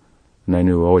Pisishnuna. And I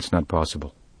knew, it's not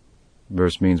possible. The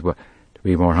verse means what? To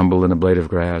be more humble than a blade of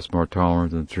grass, more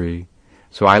tolerant than a tree.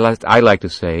 So I like to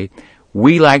say,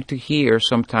 we like to hear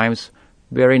sometimes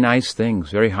very nice things,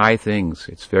 very high things.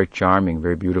 It's very charming,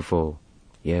 very beautiful.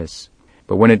 Yes.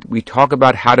 But when we talk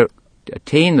about how to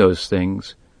attain those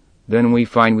things, then we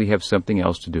find we have something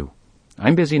else to do.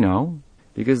 I'm busy now,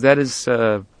 because that is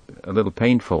a little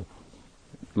painful.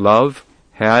 Love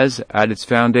has at its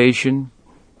foundation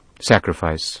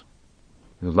sacrifice.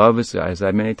 Love is, as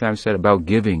I many times said, about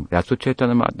giving. That's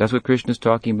what Krishna is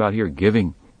talking about here,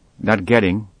 giving, not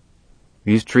getting.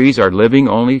 These trees are living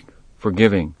only for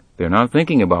giving. They're not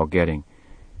thinking about getting.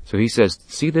 So he says,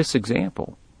 see this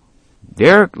example.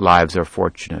 Their lives are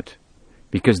fortunate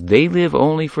because they live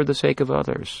only for the sake of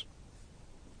others.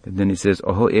 And then he says,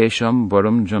 Oho esham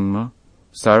varam janma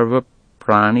sarva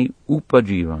prani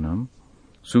upajivanam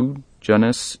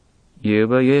sujanas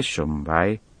yeva yesham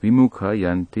vai vimukha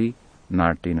yanti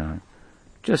nartina.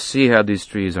 Just see how these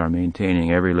trees are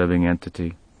maintaining every living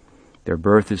entity. Their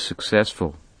birth is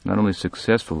successful. Not only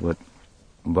successful, but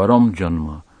varam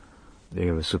janma. They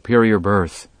have a superior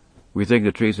birth. We think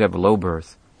the trees have a low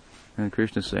birth. And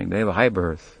Krishna is saying they have a high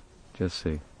birth. Just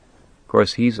see. Of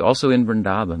course, he's also in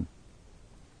Vrindavan.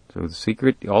 So the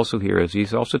secret also here is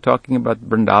he's also talking about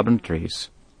Vrindavan trees.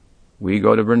 We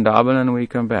go to Vrindavan and we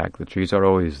come back. The trees are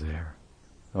always there.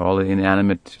 All the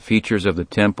inanimate features of the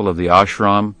temple, of the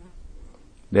ashram,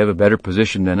 they have a better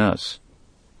position than us.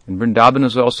 And Vrindavan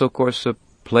is also, of course, a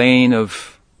plane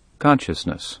of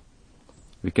consciousness.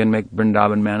 We can make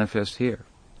Vrindavan manifest here.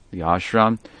 The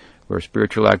ashram, where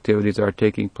spiritual activities are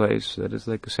taking place, that is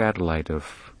like a satellite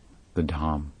of the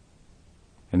Dham.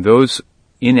 And those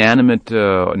inanimate,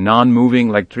 non-moving,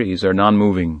 like trees, are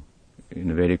non-moving in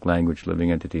the Vedic language, living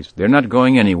entities. They're not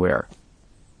going anywhere.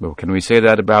 Well, can we say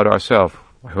that about ourselves?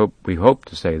 We hope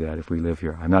to say that if we live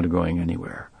here. I'm not going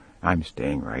anywhere. I'm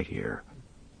staying right here.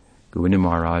 Govinda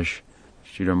Maharaj,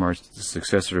 Sridhar Maharaj, the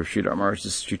successor of Sridhar Maharaj,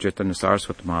 this is Sri Chaitanya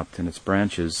Saraswati Math and its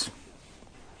branches.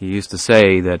 He used to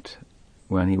say that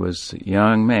when he was a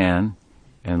young man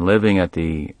and living at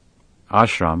the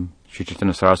ashram, Sri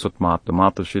Chaitanya Saraswati Math, the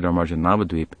Math of Sridhar Maharaj in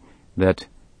Navadvip, that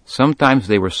sometimes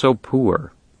they were so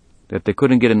poor that they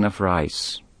couldn't get enough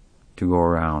rice to go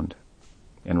around.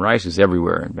 And rice is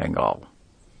everywhere in Bengal.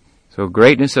 So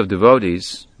greatness of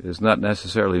devotees is not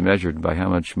necessarily measured by how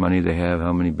much money they have,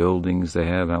 how many buildings they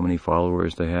have, how many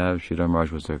followers they have. Sridhar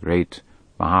Maharaj was a great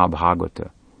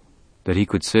Mahabhagavata, that he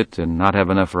could sit and not have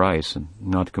enough rice and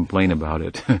not complain about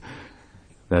it.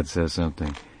 That says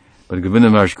something. But Govinda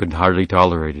Maharaj could hardly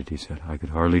tolerate it, he said. I could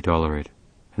hardly tolerate it.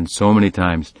 And so many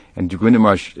times. And Govinda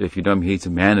Maharaj, if you know him, he's a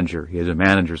manager. He has a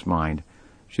manager's mind.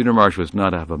 Sridhar Maharaj was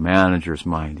not of a manager's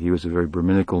mind. He was a very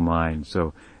Brahminical mind.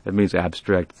 So that means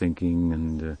abstract thinking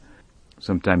and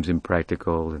sometimes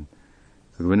impractical. And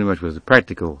Govinda Maharaj was a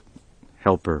practical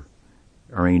helper,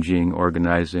 arranging,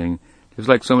 organizing. Just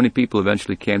like so many people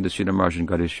eventually came to Sridhar Maharaj and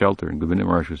got his shelter, and Govinda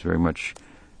Maharaj was very much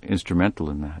instrumental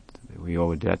in that. We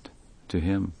owe a debt to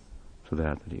him for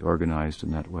that he organized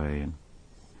in that way. And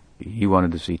he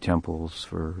wanted to see temples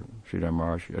for Sridhar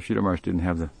Maharaj. Sridhar Maharaj didn't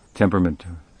have the temperament to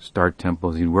start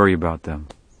temples. He'd worry about them.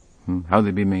 How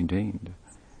they be maintained.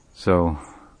 So,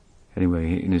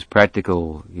 anyway, in his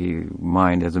practical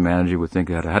mind as a manager would think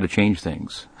how to change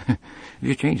things. You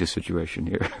should change the situation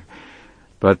here.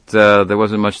 But there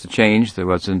wasn't much to change. There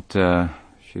wasn't.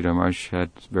 Sridhar Maharaj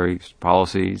had various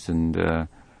policies, and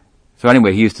so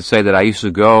anyway, he used to say that I used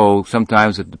to go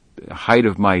sometimes at the height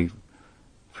of my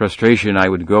frustration. I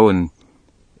would go and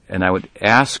I would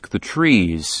ask the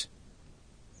trees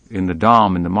in the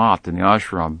dham, in the mat, in the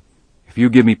ashram, if you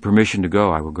give me permission to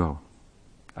go, I will go.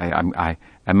 I'm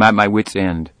at my wit's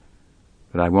end,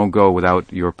 but I won't go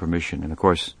without your permission. And of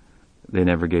course, they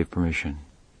never gave permission.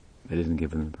 They didn't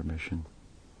give them permission.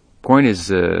 Point is,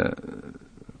 a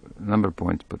number of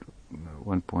points, but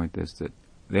one point is that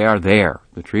they are there.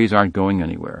 The trees aren't going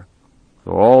anywhere.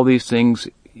 So all these things,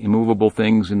 immovable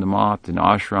things in the mat, in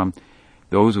ashram,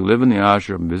 those who live in the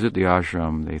ashram, visit the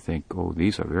ashram, they think, oh,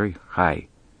 these are very high.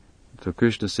 So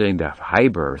Krishna is saying that high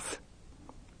birth,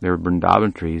 they're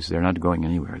Vrindavan trees, they're not going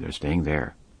anywhere, they're staying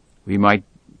there. We might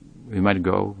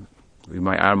go,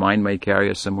 our mind may carry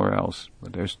us somewhere else,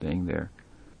 but they're staying there.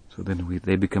 So then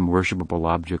they become worshipable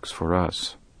objects for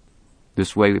us.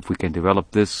 This way, if we can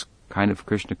develop this kind of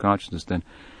Krishna consciousness, then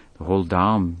the whole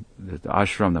dham, the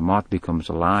ashram, the mat becomes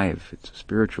alive. It's a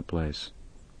spiritual place,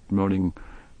 promoting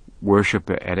worship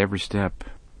at every step.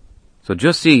 So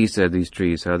just see, he said, these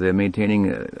trees, how they're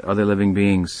maintaining other living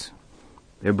beings.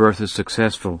 Their birth is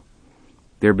successful.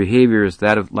 Their behavior is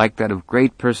like that of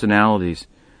great personalities.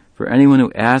 For anyone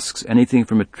who asks anything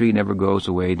from a tree never goes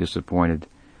away disappointed.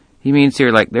 He means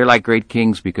here they're like great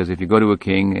kings, because if you go to a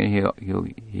king,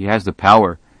 he has the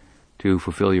power to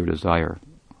fulfill your desire.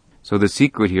 So the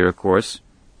secret here, of course,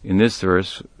 in this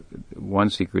verse, one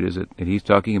secret is that he's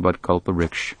talking about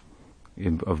Kalpavriksha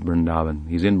of Vrindavan.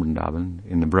 He's in Vrindavan,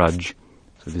 in the Braj.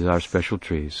 So these are special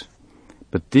trees.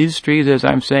 But these trees, as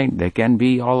I'm saying, they can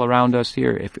be all around us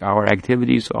here if our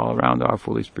activities all around are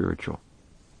fully spiritual.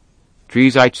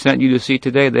 Trees I sent you to see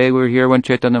today, they were here when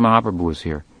Chaitanya Mahaprabhu was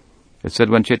here. It said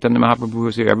when Chaitanya Mahaprabhu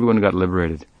was here, everyone got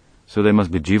liberated. So they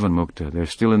must be Jivan Mukta. They're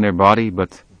still in their body,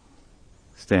 but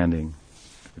standing,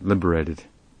 liberated.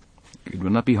 It will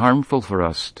not be harmful for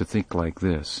us to think like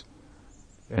this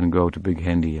and go to Big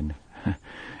Hendi and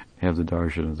have the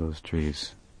darshan of those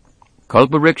trees.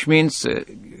 Kalpavriksha means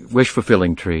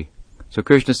wish-fulfilling tree. So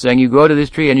Krishna is saying, you go to this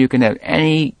tree and you can have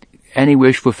any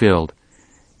wish fulfilled.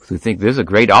 So you think there's a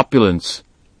great opulence.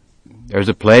 There's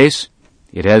a place,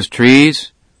 it has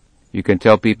trees. You can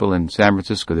tell people in San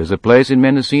Francisco, there's a place in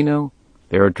Mendocino,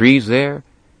 there are trees there,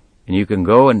 and you can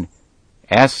go and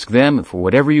ask them for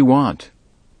whatever you want,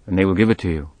 and they will give it to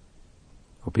you.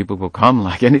 Well, people will come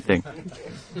like anything.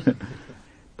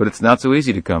 But it's not so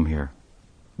easy to come here.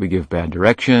 We give bad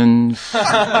directions. No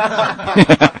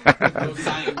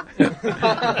sign.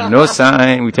 No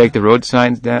sign. We take the road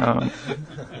signs down.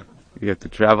 You have to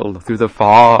travel through the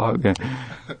fog.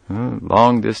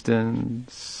 Long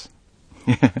distance.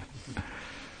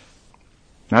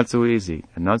 Not so easy.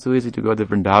 And not so easy to go to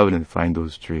Vrindavan and find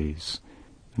those trees.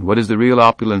 And what is the real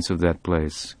opulence of that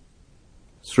place?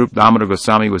 Srup Damodar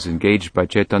Goswami was engaged by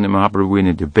Chaitanya Mahaprabhu in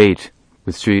a debate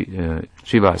with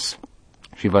Srivas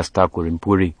Thakur in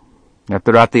Puri.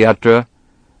 After Ratha Yatra,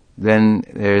 then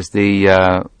there's the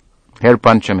Hair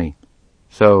Panchami.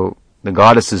 So the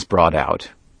goddess is brought out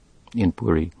in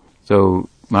Puri. So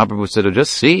Mahaprabhu said,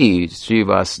 just see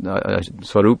Srivas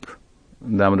Swarup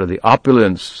Damodar, the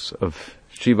opulence of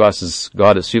Srivas's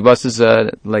goddess. Srivas is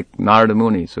like Narada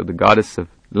Muni, so the goddess of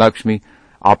Lakshmi,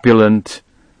 opulent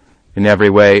in every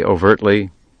way, overtly.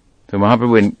 So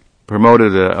Mahaprabhu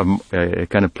promoted a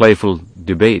kind of playful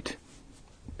debate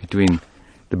between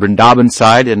the Vrindavan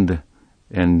side and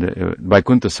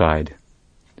Vaikuntha side.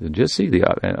 So just see the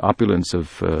opulence of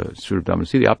Swarup Damodar,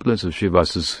 see the opulence of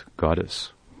Srivas's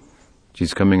goddess.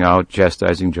 She's coming out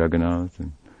chastising Jagannath,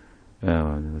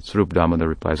 and Swarup Damodar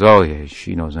replies, oh yeah,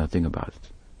 she knows nothing about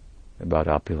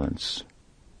opulence.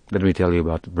 Let me tell you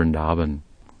about Vrindavan.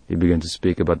 He begins to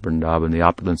speak about Vrindavan, the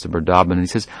opulence of Vrindavan, and he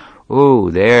says, oh,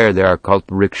 there are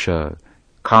Kalpariksha,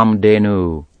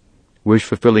 Kamdenu,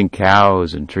 wish-fulfilling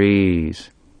cows and trees.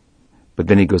 But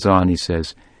then he goes on, he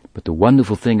says, but the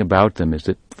wonderful thing about them is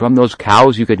that from those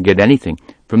cows you can get anything.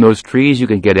 From those trees you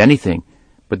can get anything.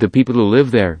 But the people who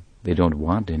live there, they don't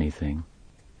want anything.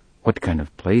 What kind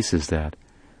of place is that?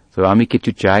 So, Ami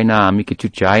Kichu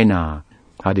Chaina.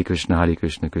 Hare Krishna,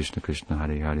 Krishna Krishna,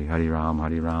 Hare Ram,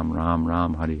 Ram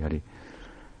Ram, Hare.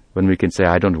 When we can say,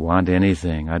 I don't want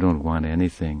anything. Hare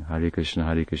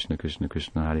Krishna, Krishna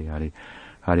Krishna,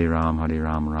 Hare Ram,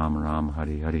 Ram Ram,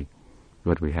 Hare.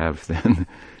 What we have then,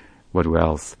 what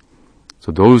wealth.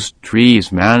 So those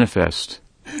trees manifest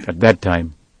at that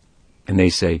time, and they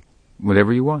say,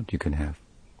 whatever you want, you can have.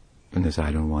 And they say,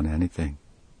 I don't want anything.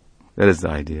 That is the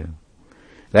idea.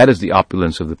 That is the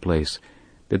opulence of the place.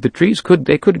 That the trees could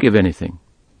give anything,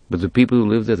 but the people who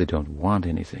live there, they don't want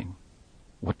anything.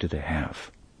 What do they have?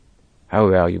 How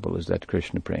valuable is that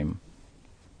Krishna Prema?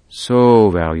 So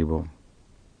valuable.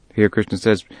 Here Krishna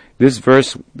says, this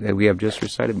verse that we have just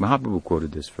recited, Mahaprabhu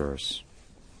quoted this verse,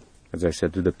 as I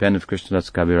said, through the pen of Krishnadas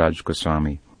Kaviraj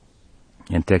Goswami,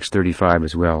 and text 35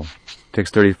 as well.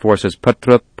 Text 34 says,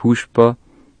 Patra Pushpa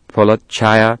Phala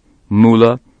Chaya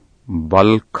Mula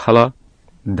Balkhala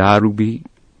Darubi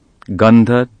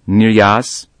Gandha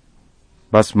Niryas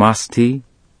Basmasti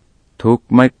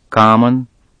Thokmai Kaman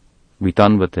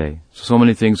Vitanvate. So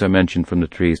many things are mentioned from the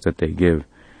trees that they give.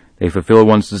 They fulfill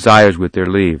one's desires with their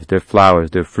leaves, their flowers,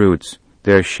 their fruits,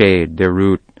 their shade, their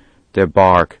root, their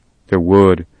bark, their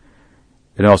wood,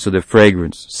 and also their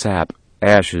fragrance, sap,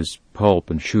 ashes, pulp,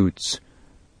 and shoots.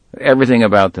 Everything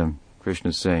about them,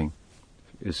 Krishna is saying,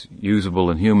 is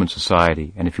usable in human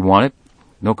society. And if you want it,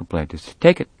 no complaint. Just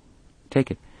take it.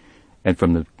 And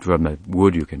from the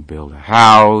wood you can build a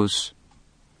house,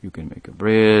 you can make a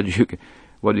bridge,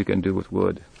 what you can do with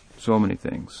wood. So many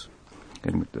things.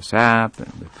 And with the sap,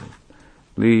 and with the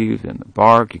leaves, and the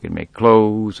bark, you can make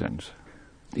clothes, and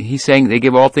he's saying they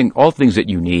give all things that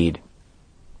you need.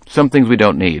 Some things we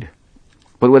don't need.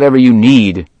 But whatever you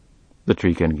need, the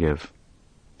tree can give.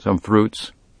 Some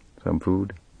fruits, some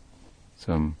food,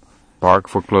 some bark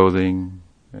for clothing,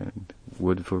 and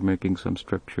wood for making some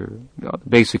structure. The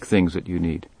basic things that you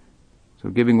need. So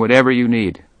giving whatever you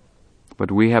need.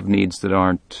 But we have needs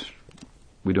that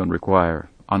we don't require,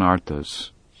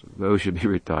 anarthas. So those should be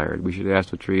retired. We should ask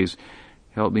the trees,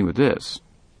 help me with this.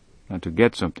 Not to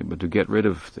get something, but to get rid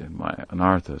of my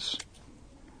anarthas.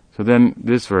 So then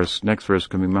this verse, next verse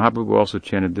coming, Mahaprabhu also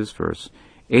chanted this verse.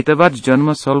 Etavat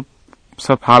janma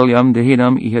saphalyam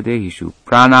dehinam iha dehishu.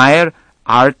 Pranayar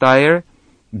artayar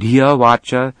dhiya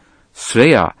vacha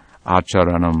sreya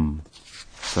acharanam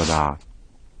sada.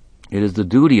 It is the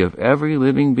duty of every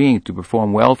living being to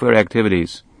perform welfare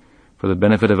activities for the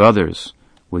benefit of others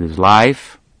with his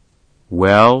life,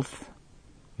 wealth,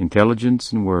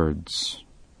 intelligence, and words.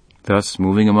 Thus,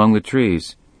 moving among the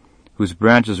trees, whose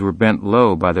branches were bent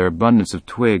low by their abundance of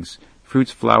twigs,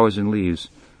 fruits, flowers, and leaves,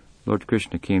 Lord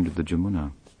Krishna came to the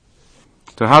Jamuna.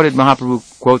 So how did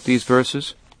Mahaprabhu quote these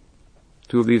verses?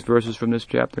 Two of these verses from this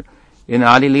chapter. In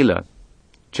Adi Lila,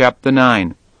 chapter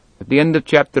 9. At the end of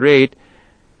chapter 8,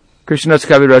 Krishnadas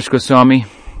Kaviraj Goswami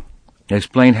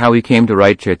explained how he came to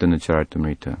write Chaitanya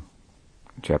Charitamrita.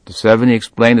 In chapter 7, he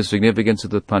explained the significance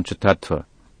of the Panchatattva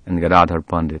and Gadadhar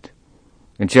Pandit.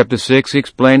 In chapter 6, he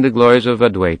explained the glories of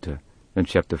Advaita. In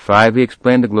chapter 5, he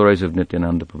explained the glories of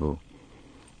Nityananda Prabhu.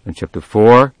 In chapter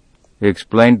 4, he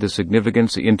explained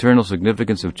the internal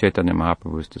significance of Chaitanya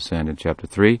Mahaprabhu's descent. In chapter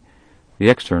 3, the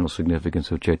external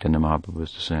significance of Chaitanya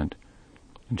Mahaprabhu's descent.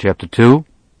 In chapter 2,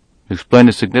 he explained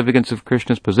the significance of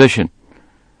Krishna's position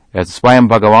as Swayam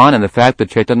Bhagavan and the fact that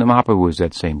Chaitanya Mahaprabhu is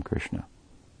that same Krishna.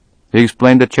 He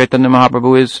explained that Chaitanya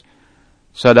Mahaprabhu is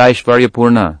Sadaishvarya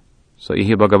Purna. So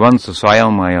Ihi Bhagavan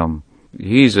Swayam Mayam.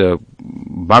 He's a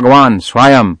Bhagavan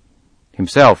Swayam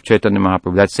himself, Chaitanya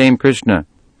Mahaprabhu, that same Krishna.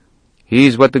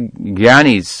 He's what the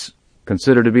Jnanis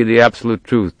consider to be the absolute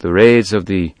truth, the rays of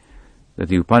that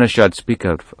the Upanishads speak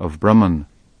of Brahman.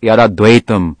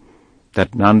 Yadadvaitam,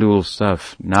 that non-dual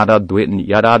stuff.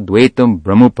 Yadadvaitam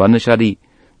Brahmupanishadi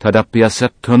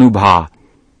tadapyasat tanubha.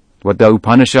 What the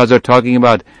Upanishads are talking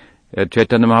about,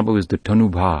 Chaitanya Mahaprabhu is the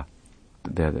tanubha,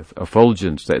 the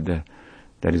effulgence, that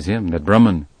is him, that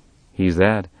Brahman. He's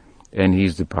that. And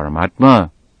he's the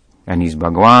Paramatma. And he's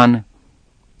Bhagavan.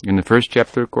 In the first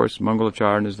chapter, of course,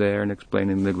 Mangalacharana is there and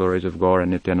explaining the glories of Gaura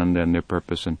and Nityananda and their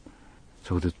purpose. And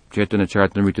so the Chaitanya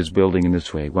Charitamrita is building in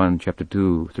this way. 1, chapter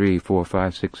 2, 3, 4,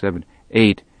 5, 6, 7,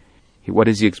 8.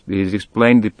 He's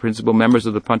explained the principal members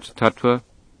of the Panchatattva,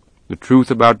 the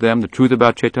truth about them, the truth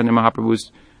about Chaitanya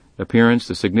Mahaprabhu's appearance,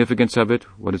 the significance of it,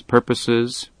 what his purpose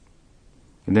is,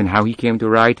 and then how he came to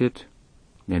write it.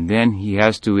 And then he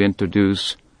has to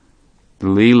introduce the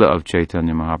Leela of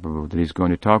Chaitanya Mahaprabhu that he's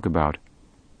going to talk about.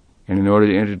 And in order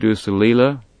to introduce the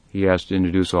Leela, he has to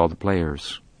introduce all the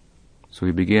players. So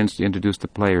he begins to introduce the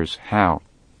players. How?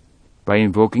 By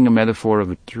invoking a metaphor of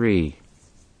a tree.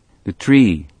 The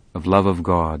tree of love of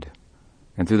God.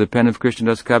 And through the pen of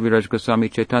Krishnadas Kaviraj Goswami,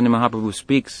 Chaitanya Mahaprabhu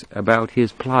speaks about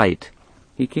his plight.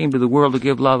 He came to the world to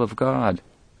give love of God.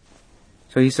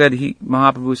 So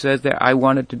Mahaprabhu says that I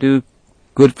wanted to do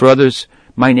good for others.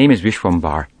 My name is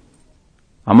Vishwambar.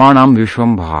 Amar Nam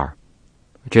Vishwambar.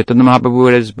 Chaitanya Mahaprabhu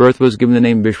at his birth was given the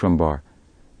name Vishwambar.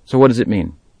 So what does it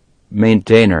mean?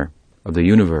 Maintainer of the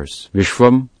universe.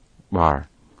 Vishwambar.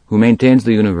 Who maintains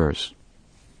the universe.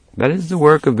 That is the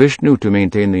work of Vishnu, to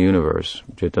maintain the universe.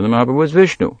 Chaitanya Mahaprabhu is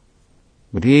Vishnu.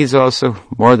 But he is also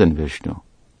more than Vishnu.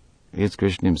 He is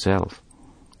Krishna himself.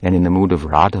 And in the mood of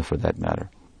Radha, for that matter.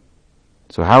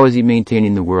 So how is he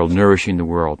maintaining the world, nourishing the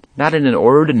world? Not in an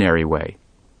ordinary way.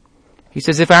 He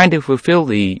says, if I am to fulfill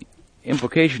the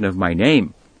implication of my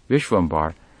name,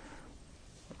 Vishwambar,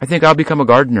 I think I'll become a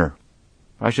gardener.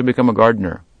 I should become a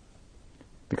gardener.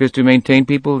 Because to maintain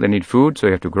people, they need food, so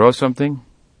you have to grow something.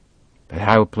 But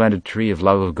I will plant a tree of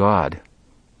love of God.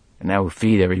 And I will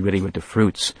feed everybody with the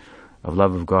fruits of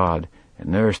love of God and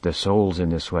nourish their souls in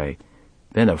this way.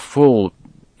 Then a full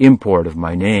import of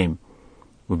my name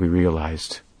will be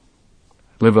realized.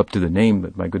 Live up to the name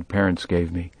that my good parents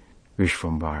gave me,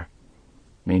 Vishwambar.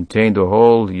 Maintain the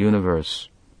whole universe,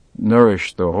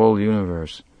 nourish the whole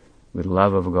universe with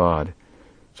love of God.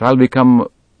 So I'll become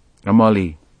a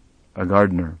mali, a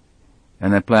gardener,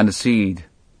 and I plant a seed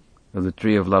of the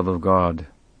tree of love of God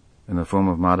in the form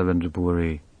of Madhavendra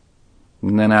Puri.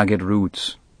 And then I'll get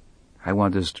roots. I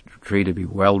want this tree to be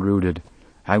well rooted.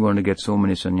 I want to get so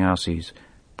many sannyasis.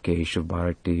 Keshav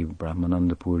Bharati,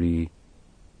 Brahmananda Puri,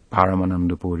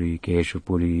 Paramananda Puri, Keshav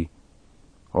Puri,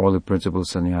 all the principal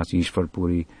sannyasis, Ishvar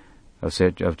Puri of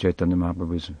Chaitanya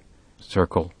Mahaprabhu's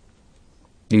circle.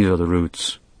 These are the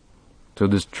roots. So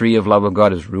this tree of love of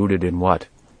God is rooted in what?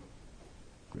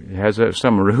 It has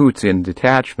some roots in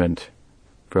detachment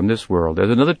from this world.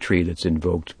 There's another tree that's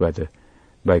invoked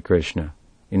by Krishna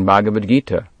in Bhagavad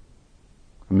Gita,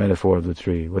 a metaphor of the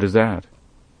tree. What is that?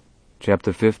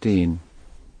 Chapter 15.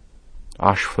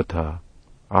 Ashvata.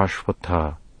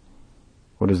 Ashvata.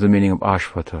 What is the meaning of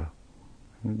Ashvata?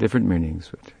 Different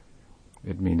meanings.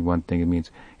 It means one thing. It means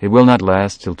it will not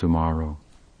last till tomorrow.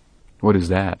 What is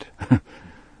that?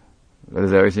 That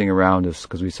is everything around us,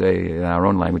 because we say in our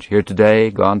own language, here today,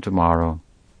 gone tomorrow.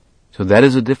 So that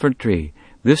is a different tree.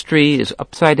 This tree is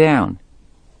upside down.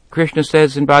 Krishna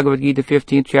says in Bhagavad Gita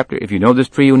 15th chapter, if you know this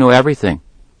tree, you know everything.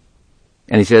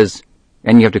 And he says,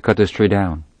 and you have to cut this tree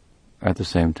down at the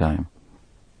same time.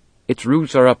 Its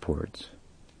roots are upwards,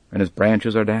 and its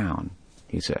branches are down,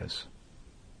 he says.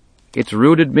 It's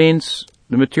rooted means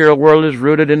the material world is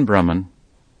rooted in Brahman,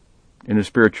 in the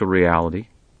spiritual reality.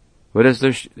 But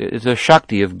it's a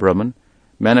Shakti of Brahman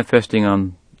manifesting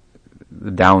on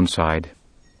the downside,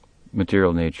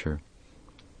 material nature.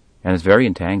 And it's very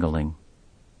entangling.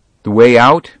 The way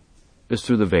out is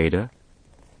through the Veda.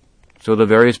 So the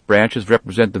various branches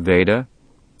represent the Veda,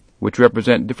 which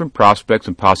represent different prospects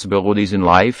and possibilities in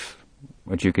life,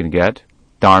 what you can get.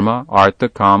 Dharma, Artha,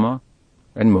 Kama,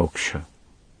 and Moksha.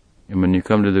 And when you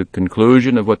come to the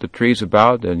conclusion of what the tree's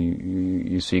about, then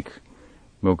you seek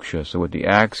moksha. So with the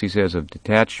axe, he says, of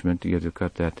detachment, you have to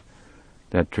cut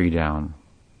that tree down.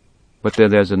 But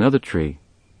there's another tree.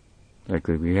 Like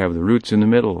we have the roots in the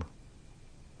middle.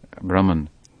 Brahman.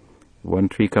 One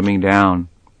tree coming down,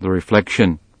 the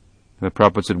reflection. The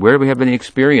Prabhupada said, where do we have any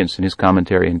experience in his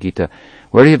commentary in Gita?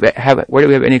 Where do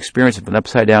we have any experience of an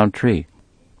upside down tree?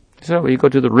 So you go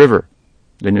to the river.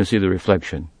 then you'll see the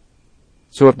reflection.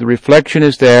 So if the reflection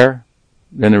is there,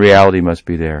 then the reality must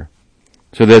be there.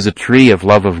 So there's a tree of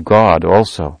love of God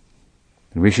also.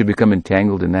 And we should become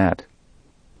entangled in that.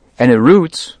 And the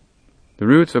roots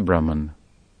are Brahman.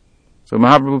 So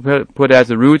Mahaprabhu put as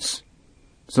the roots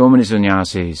so many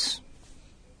sannyasis,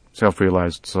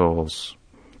 self-realized souls.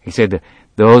 He said that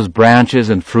those branches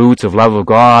and fruits of love of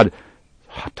God,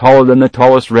 taller than the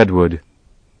tallest redwood,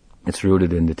 it's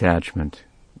rooted in detachment.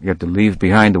 You have to leave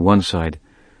behind the one side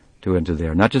to enter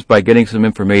there. Not just by getting some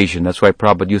information. That's why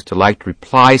Prabhupada used to like to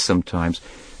reply sometimes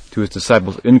to his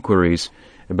disciples' inquiries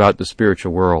about the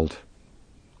spiritual world.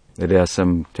 They'd ask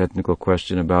some technical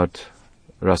question about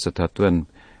Rasa Tattva, and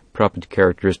Prabhupada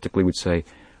characteristically would say,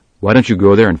 why don't you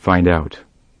go there and find out?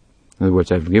 In other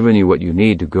words, I've given you what you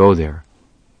need to go there.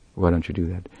 Why don't you do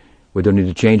that? We don't need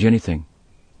to change anything.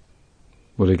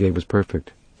 What I gave was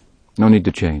perfect. No need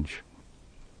to change.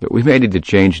 But we may need to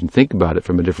change and think about it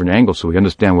from a different angle so we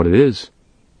understand what it is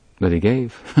that he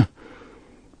gave.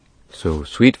 So,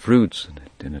 sweet fruits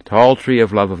in a tall tree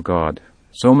of love of God.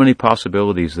 So many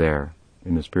possibilities there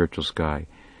in the spiritual sky.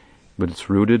 But it's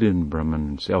rooted in Brahman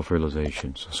and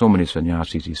self-realization. So many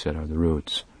sannyasis, he said, are the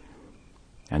roots.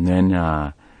 And then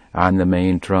I'm the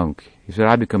main trunk. He said,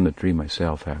 I become the tree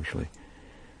myself, actually.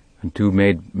 And two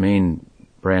main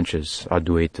branches,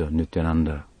 Advaita,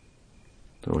 Nityananda.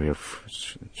 So we have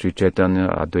Sri Chaitanya,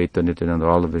 Advaita, Nityananda,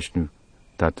 all of Vishnu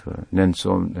Tattva.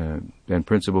 And then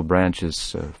principal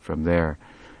branches from there,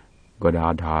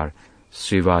 Godadhar,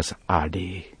 Srivas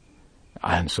Adi,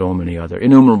 and so many other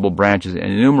innumerable branches and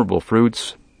innumerable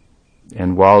fruits.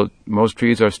 And while most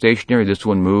trees are stationary, this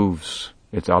one moves.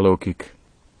 It's alokik,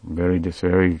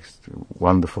 very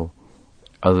wonderful,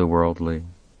 otherworldly.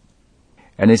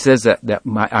 And he says that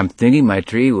I'm thinking my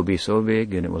tree will be so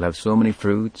big and it will have so many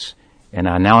fruits, and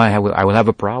now I will have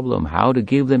a problem how to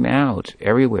give them out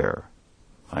everywhere.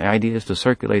 My idea is to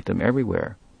circulate them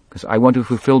everywhere because I want to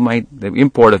fulfill the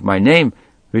import of my name,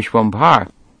 Vishwambhar.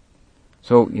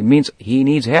 So it means he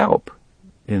needs help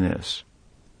in this.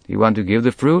 You want to give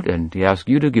the fruit, and he asks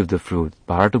you to give the fruit.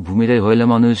 Bharata bhumite hoila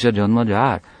manusya janma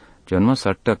jar. Janma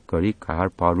sartak kari kar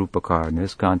parupakar. In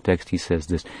this context, he says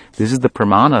this. This is the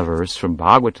pramana verse from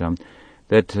Bhagavatam.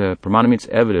 That pramana means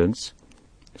evidence.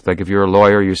 It's like if you're a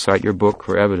lawyer, you cite your book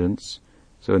for evidence.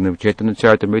 So in the Chaitanya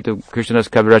Charitamrita, Krishnadas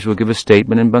Kaviraj will give a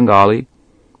statement in Bengali,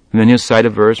 and then he'll cite a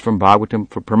verse from Bhagavatam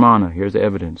for pramana. Here's the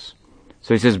evidence.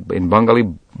 So he says in Bengali,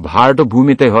 Bharata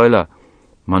bhumite hoila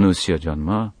manusya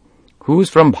janma. Who's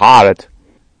from Bharat,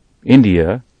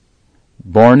 India,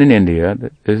 born in India,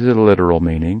 this is a literal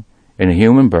meaning, in a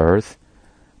human birth,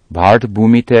 Bharata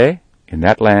bhumite, in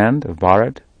that land of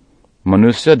Bharat,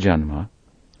 manusya janma,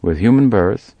 with human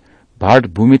birth, Bharata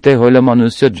bhumite hoila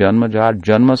manusya janma jar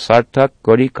janma sarthak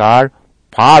kari kar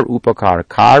par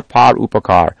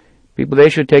upakar. People, they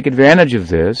should take advantage of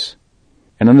this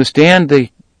and understand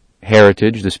the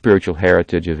heritage, the spiritual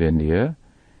heritage of India,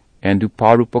 and do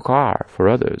parupakar for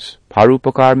others.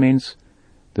 Parupakar means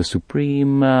the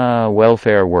supreme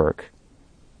welfare work,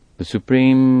 the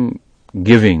supreme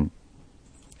giving.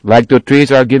 Like the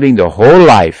trees are giving the whole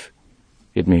life,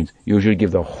 it means you should give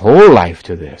the whole life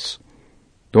to this.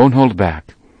 Don't hold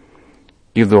back.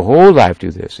 Give the whole life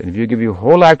to this. And if you give your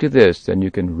whole life to this, then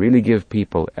you can really give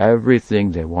people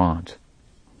everything they want.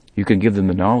 You can give them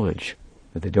the knowledge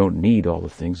that they don't need all the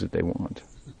things that they want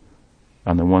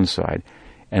on the one side.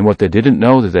 And what they didn't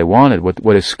know that they wanted,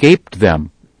 what escaped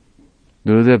them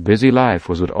through their busy life,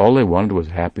 was that all they wanted was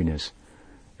happiness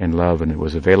and love, and it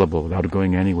was available without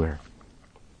going anywhere.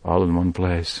 All in one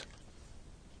place.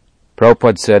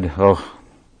 Prabhupada said,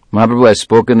 Mahaprabhu has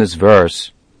spoken this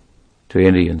verse to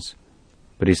Indians,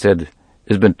 but he said,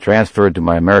 it's been transferred to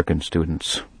my American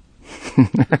students.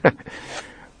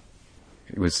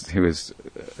 He was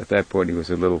at that point he was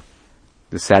a little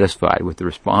dissatisfied with the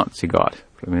response he got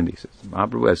from India. He says,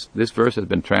 Mahaprabhu, this verse has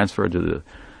been transferred to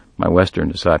my Western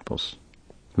disciples.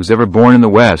 Who's ever born in the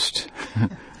West,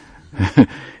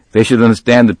 they should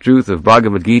understand the truth of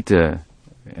Bhagavad Gita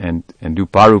and do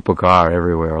parupakar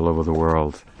everywhere, all over the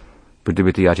world.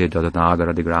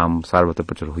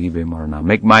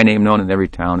 Make my name known in every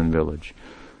town and village.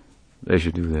 They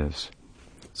should do this.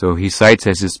 So he cites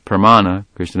as his pramana,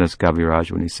 Krishnadas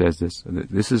Kaviraj, when he says this.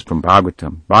 This is from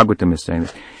Bhagavatam. Bhagavatam is saying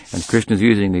this. And Krishna is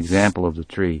using the example of the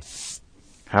tree,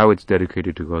 how it's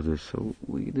dedicated to others. So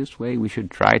this way we should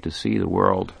try to see the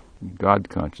world in God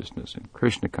consciousness and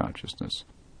Krishna consciousness.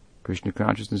 Krishna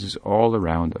consciousness is all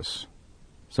around us.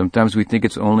 Sometimes we think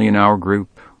it's only in our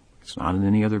group. It's not in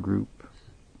any other group.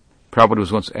 Prabhupada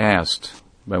was once asked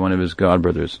by one of his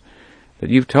godbrothers that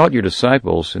you've taught your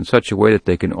disciples in such a way that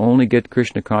they can only get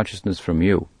Krishna consciousness from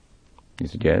you. He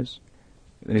said, yes.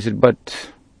 And he said,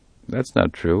 but that's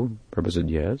not true. Prabhupada said,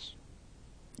 yes.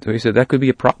 So he said, that could be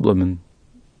a problem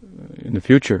in the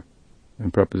future.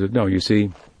 And Prabhupada said, no, you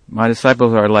see, my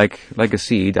disciples are like a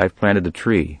seed. I've planted a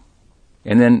tree.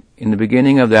 And then in the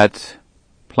beginning of that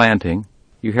planting,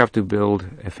 you have to build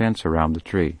a fence around the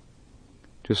tree.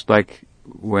 Just like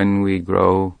when we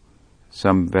grow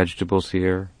some vegetables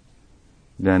here,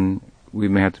 then we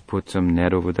may have to put some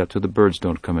net over that so the birds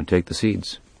don't come and take the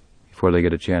seeds before they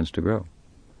get a chance to grow.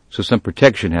 So some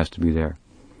protection has to be there.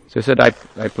 So I said, I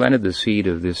planted the seed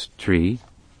of this tree,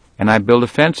 and I built a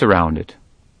fence around it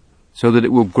so that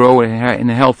it will grow in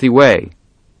a healthy way.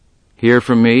 Hear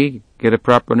from me, get a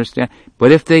proper understanding.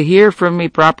 But if they hear from me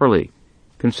properly,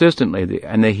 consistently,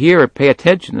 and they hear, pay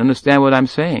attention, understand what I'm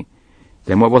saying,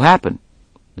 then what will happen?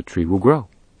 The tree will grow.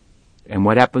 And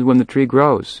what happens when the tree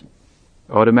grows?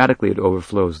 Automatically it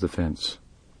overflows the fence.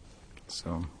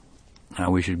 So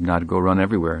now we should not go run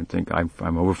everywhere and think I'm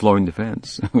overflowing the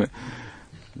fence.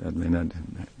 That may not.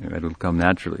 It'll come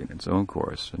naturally in its own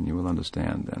course, and you will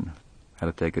understand then how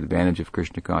to take advantage of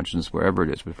Krishna consciousness wherever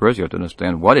it is. But first you have to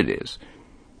understand what it is.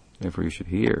 Therefore you should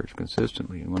hear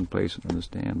consistently in one place and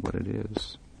understand what it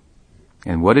is.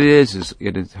 And what it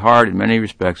is hard in many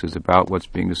respects, is about what's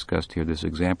being discussed here, this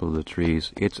example of the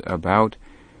trees. It's about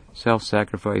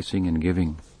self-sacrificing and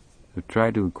giving. So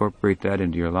try to incorporate that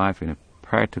into your life in a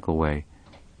practical way.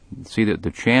 See that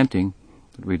the chanting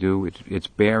that we do, it's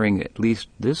bearing at least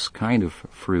this kind of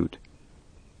fruit.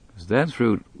 Because that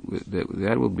fruit,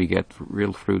 that will beget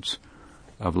real fruits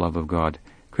of love of God.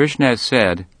 Krishna has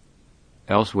said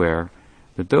elsewhere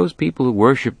that those people who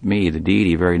worship me, the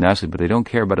deity, very nicely, but they don't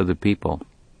care about other people,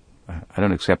 I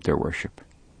don't accept their worship.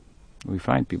 We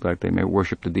find people like they may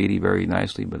worship the deity very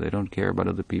nicely, but they don't care about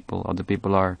other people. Other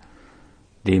people are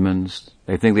demons.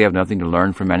 They think they have nothing to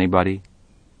learn from anybody,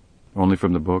 only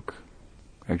from the book.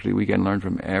 Actually, we can learn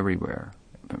from everywhere,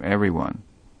 from everyone.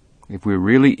 If we're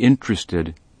really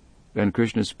interested, then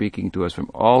Krishna is speaking to us from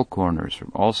all corners,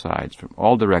 from all sides, from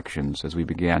all directions, as we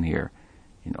began here.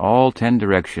 In all 10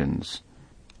 directions,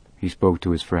 he spoke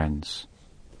to his friends.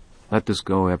 Let this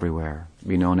go everywhere,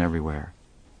 be known everywhere.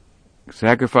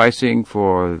 Sacrificing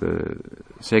for the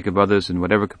sake of others in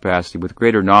whatever capacity, with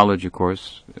greater knowledge, of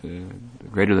course. The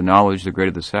greater the knowledge, the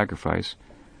greater the sacrifice.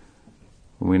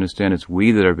 When we understand it's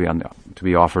we that are to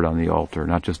be offered on the altar,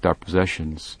 not just our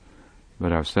possessions,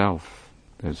 but ourself.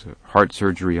 There's a heart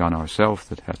surgery on ourself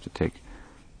that has to take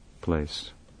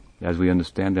place. As we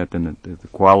understand that, then the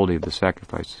quality of the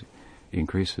sacrifice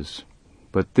increases.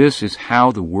 But this is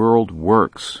how the world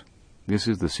works. This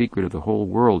is the secret of the whole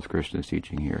world Krishna is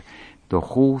teaching here. The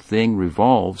whole thing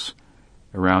revolves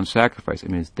around sacrifice. I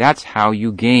mean, that's how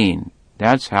you gain.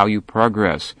 That's how you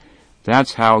progress.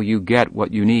 That's how you get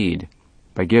what you need,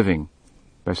 by giving,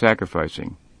 by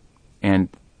sacrificing. And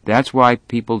that's why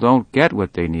people don't get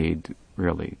what they need,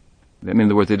 really. I mean, in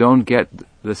other words, they don't get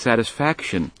the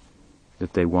satisfaction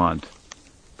that they want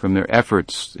from their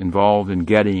efforts involved in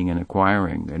getting and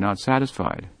acquiring. They're not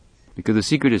satisfied. Because the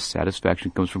secret is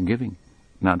satisfaction comes from giving,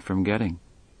 not from getting.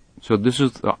 So this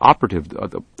is the operative,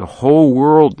 the whole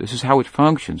world, this is how it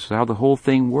functions, how the whole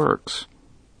thing works.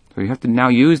 So you have to now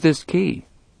use this key.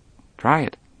 Try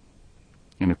it.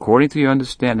 And according to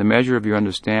the measure of your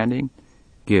understanding,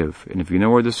 give. And if you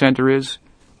know where the center is,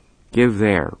 give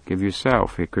there. Give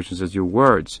yourself. Here Krishna says your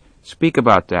words. Speak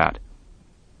about that.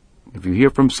 If you hear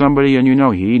from somebody and you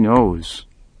know he knows,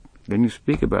 then you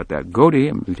speak about that. Go to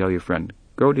him. You tell your friend,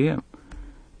 go to him.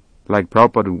 Like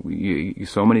Prabhupada,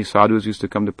 so many sadhus used to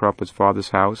come to Prabhupada's father's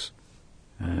house.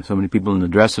 So many people in the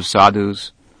dress of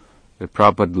sadhus. That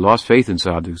Prabhupada lost faith in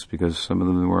sadhus because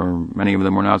many of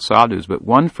them were not sadhus. But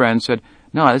one friend said,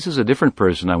 no, this is a different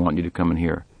person I want you to come and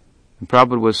hear. And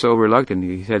Prabhupada was so reluctant.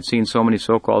 He had seen so many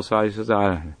so-called sadhus. He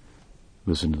says,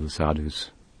 listen to the sadhus.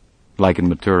 Like in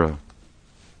Mathura.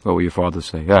 What will your father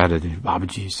say?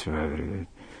 Babaji's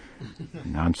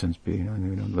nonsense. We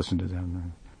don't listen to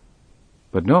them.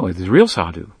 But no, it's a real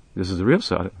sadhu. This is a real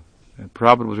sadhu. And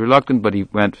Prabhupada was reluctant, but he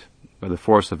went by the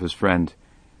force of his friend.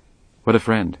 What a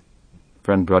friend.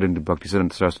 Friend brought him to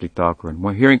Bhaktisiddhanta Saraswati Thakur.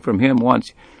 And hearing from him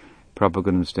once, Prabhupada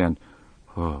could understand,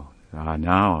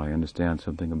 now I understand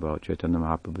something about Chaitanya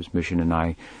Mahaprabhu's mission, and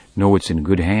I know it's in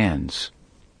good hands.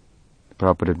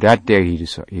 Prabhupada, that day he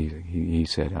said,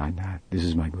 this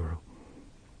is my Guru.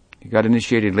 He got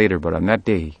initiated later, but on that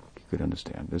day he could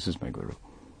understand, this is my Guru.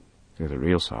 He's a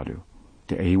real sadhu.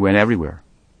 He went everywhere,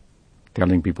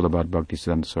 telling people about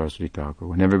Bhaktisiddhanta Saraswati Thakur.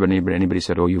 Whenever anybody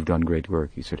said, you've done great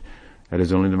work, he said, that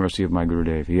is only the mercy of my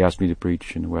Gurudev. He asked me to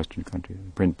preach in the Western country,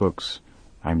 print books,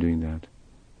 I'm doing that.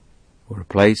 Or a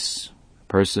place, a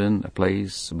person, a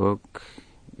place, a book.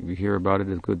 You hear about it,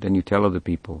 it's good. Then you tell other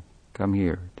people, come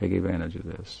here, take advantage of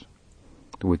this.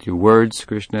 With your words,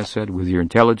 Krishna said, with your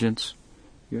intelligence,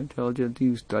 you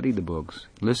study the books,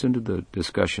 listen to the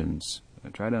discussions,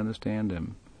 and try to understand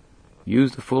them.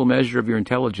 Use the full measure of your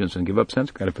intelligence and give up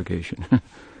sense gratification.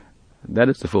 That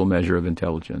is the full measure of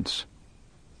intelligence.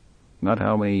 Not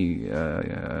how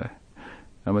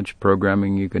much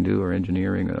programming you can do or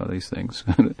engineering and all these things.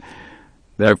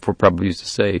 Therefore, Prabhupada used to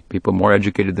say, people more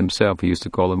educated themselves, he used to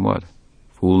call them what?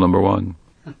 Fool number one.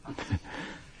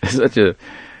 It's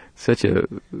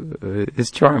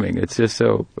charming. It's just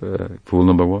so, fool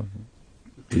number one.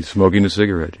 He's smoking a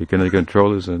cigarette. He cannot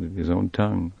control his own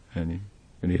tongue. And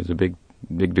he has a big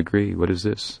degree. What is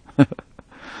this?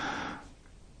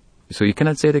 So you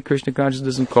cannot say that Krishna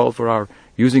consciousness doesn't call for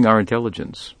using our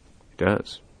intelligence. It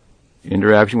does.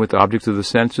 Interaction with objects of the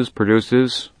senses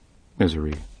produces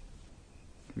misery.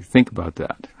 Think about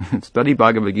that. Study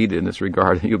Bhagavad Gita in this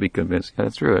regard and you'll be convinced. Yeah,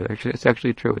 that's true. It's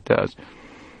actually true. It does.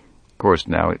 Of course,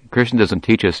 now, Krishna doesn't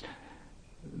teach us,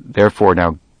 therefore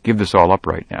now give this all up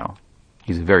right now.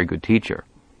 He's a very good teacher.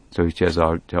 So he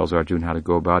tells Arjuna how to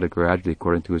go about it gradually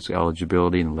according to his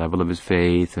eligibility and the level of his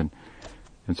faith and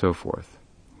so forth.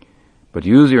 But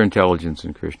use your intelligence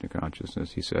in Krishna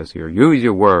consciousness, he says here. Use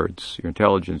your words, your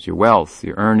intelligence, your wealth,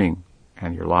 your earning,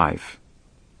 and your life.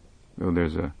 So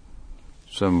there's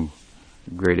some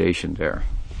gradation there.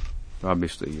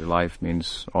 Obviously, your life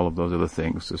means all of those other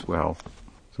things as well.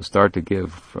 So start to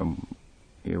give from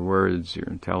your words, your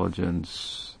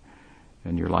intelligence,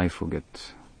 and your life will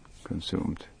get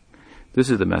consumed. This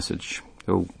is the message.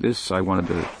 So this I wanted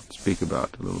to speak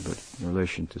about a little bit in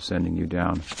relation to sending you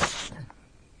down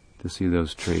to see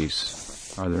those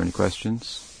trees. Are there any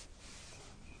questions?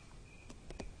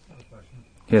 I have a question.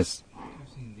 Yes. I've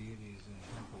seen deities in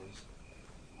temples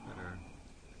that are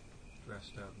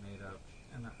dressed up, made up,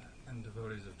 and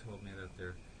devotees have told me that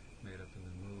they're made up in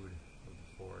the mood of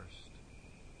the forest.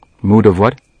 Mood of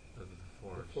what? Of the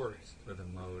forest. Or the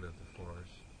mode of the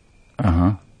forest. Uh-huh.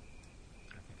 I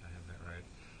think I have that right.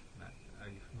 Are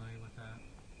you familiar with that?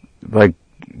 Like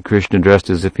Krishna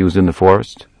dressed as if he was in the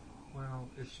forest? Well,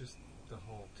 it's just the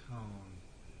whole tone,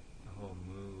 the whole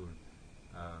mood,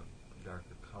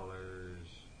 darker colors,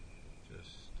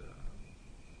 just, I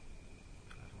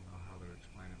don't know how to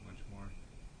explain it much more.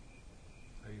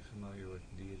 Are you familiar with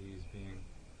deities being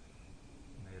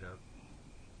made up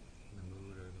in the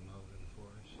mood or the mode of the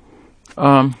forest?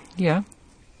 Yeah.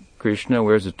 Krishna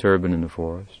wears a turban in the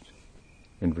forest,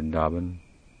 in Vrindavana,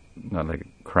 not like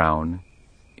a crown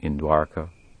in Dwarka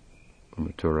or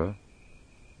Mathura.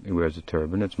 He wears a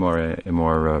turban. It's more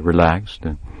relaxed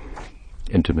and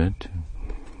intimate,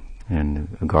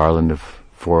 and a garland of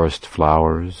forest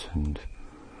flowers. And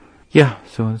yeah,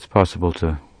 so it's possible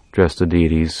to dress the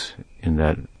deities in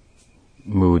that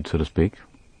mood, so to speak.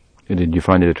 And did you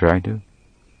find it attractive?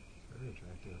 Very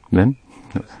attractive. Then?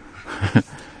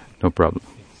 No problem.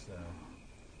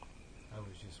 I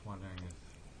was just wondering if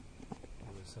it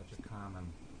was such a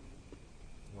common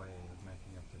way of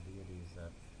making up the deities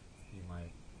that you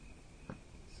might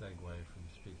segue from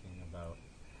speaking about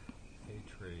a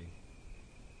tree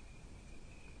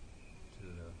to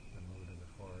the mood of the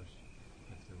forest,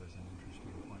 if there was an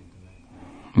interesting point to make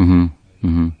there. Mm-hmm.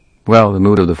 Mm-hmm. Well, the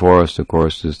mood of the forest, of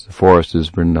course, is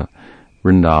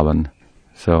Vrindavan.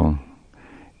 So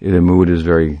the mood is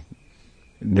very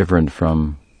different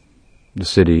from the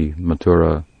city,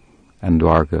 Mathura and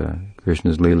Dwarka.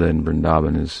 Krishna's Leela in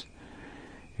Vrindavan is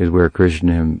where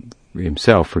Krishna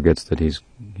himself forgets that he's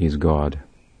God.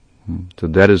 So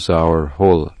that is our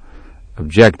whole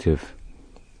objective,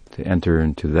 to enter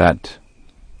into that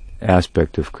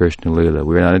aspect of Krishna Leela.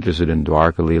 We're not interested in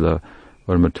Dwarka Leela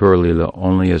or Mathura Leela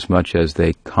only as much as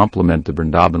they complement the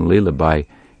Vrindavan Leela by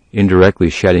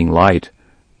indirectly shedding light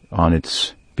on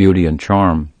its beauty and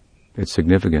charm, its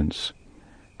significance.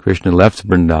 Krishna left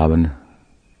Vrindavan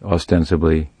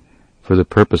ostensibly for the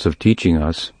purpose of teaching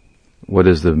us what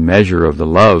is the measure of the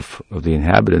love of the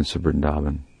inhabitants of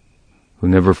Vrindavan, who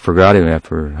never forgot him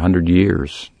after 100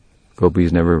 years.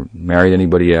 Gopis never married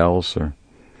anybody else.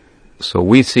 So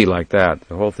we see like that.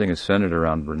 The whole thing is centered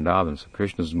around Vrindavan. So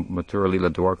Krishna's Mathura Leela,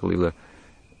 Dwarka Leela,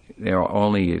 they are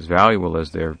only as valuable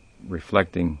as they're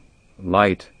reflecting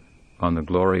light on the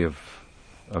glory of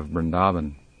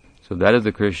Vrindavan. So that is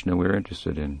the Krishna we're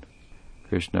interested in,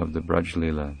 Krishna of the Braj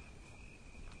Leela.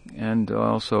 And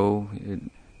also,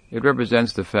 it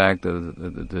represents the fact of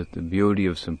the beauty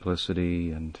of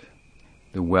simplicity and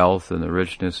the wealth and the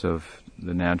richness of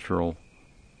the natural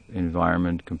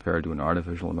environment compared to an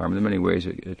artificial environment. In many ways,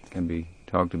 it can be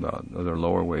talked about. Those are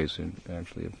lower ways,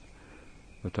 actually,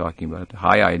 of talking about it. The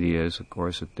high idea is, of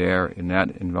course, that there, in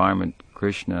that environment,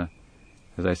 Krishna,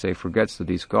 as I say, forgets that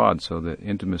he's God. So the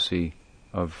intimacy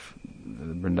of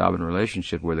the Vrindavan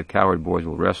relationship, where the cowherd boys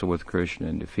will wrestle with Krishna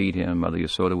and defeat him, Mother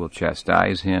Yasoda will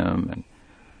chastise him, and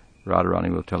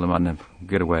Radharani will tell him,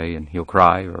 get away, and he'll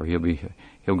cry, or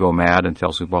he'll go mad and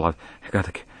tell Subala, I got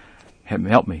to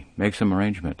help me, make some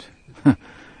arrangement.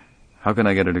 How can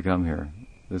I get her to come here?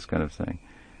 This kind of thing.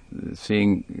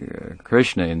 Seeing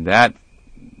Krishna in that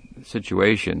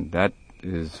situation, that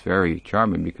is very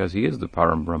charming, because he is the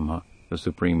Param Brahma, the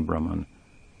Supreme Brahman.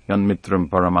 Yan Mitram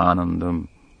Paramanandam.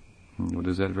 What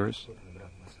is that verse?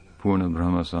 Purna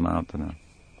Brahma Sanatana.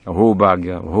 Aho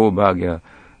Bhagya,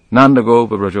 Nanda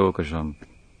Gopa Brajokasham.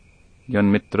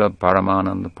 Yan Mitra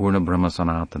Paramananda Purna Brahma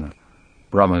Sanatana.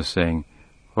 Brahma is saying,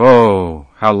 oh,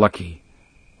 how lucky.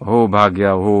 Oh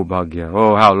Bhagya,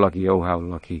 oh how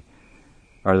lucky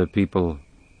are the people,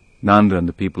 Nanda and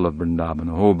the people of Vrindavan.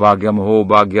 Oh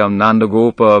Bhagyam, Nanda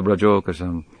Gopa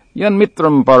Brajokasham. Yan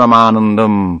Mitram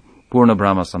Paramanandam Purna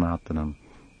Brahma Sanatanam.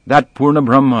 That Purna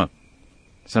Brahma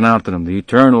Sanatanam, the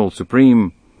eternal,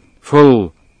 supreme,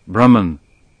 full Brahman.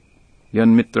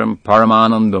 Yan Mitram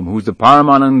Paramanandam, who's the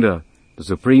Paramananda, the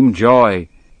supreme joy.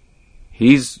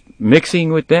 He's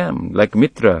mixing with them, like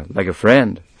Mitra, like a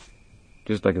friend.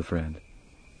 Just like a friend.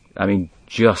 I mean,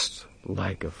 just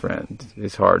like a friend.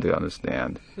 It's hard to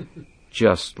understand.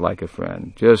 Just like a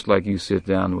friend. Just like you sit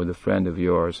down with a friend of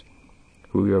yours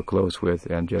who you're close with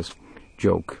and just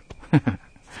joke.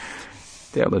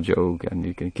 Tell a joke, and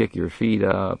you can kick your feet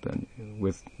up, and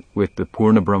with the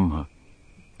Purna Brahma,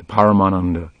 the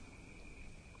Paramananda.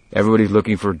 Everybody's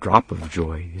looking for a drop of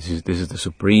joy. This is the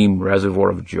supreme reservoir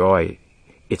of joy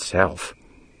itself,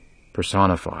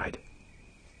 personified.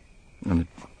 And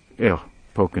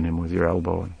poking him with your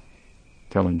elbow and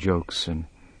telling jokes, and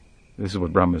this is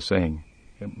what Brahma is saying.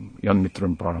 Yan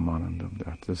Mitram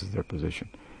Paramanandam. This is their position.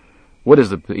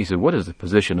 He said, what is the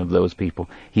position of those people?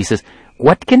 He says,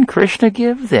 what can Krishna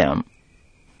give them?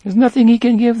 There's nothing he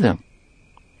can give them.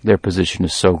 Their position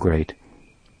is so great.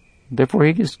 Therefore,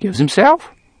 he just gives himself.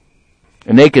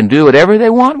 And they can do whatever they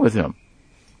want with him.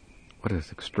 What an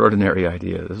extraordinary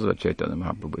idea. This is what Chaitanya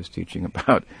Mahaprabhu is teaching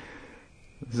about.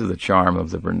 This is the charm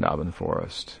of the Vrindavan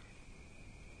forest.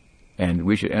 And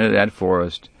we should enter that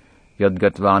forest,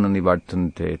 Yadgatvana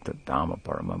nivartante tadama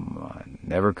paramam,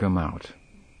 never come out.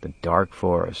 The dark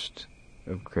forest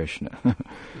of Krishna.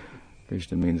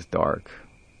 Krishna means dark.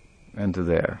 Enter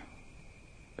there.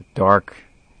 But dark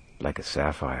like a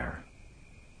sapphire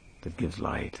that gives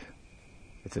light.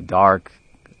 It's a dark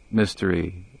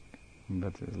mystery,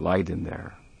 but there's light in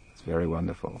there. It's very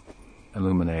wonderful.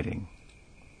 Illuminating.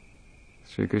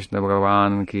 Sri Krishna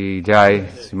Bhagavan ki jai,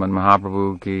 Srimad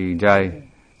Mahaprabhu ki jai,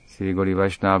 Sri Gauri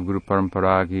Vaishnav Guru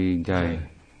Parampara ki jai,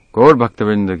 Gaur Bhakta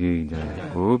Vrinda ki jai,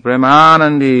 Gaur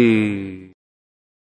Premanandi.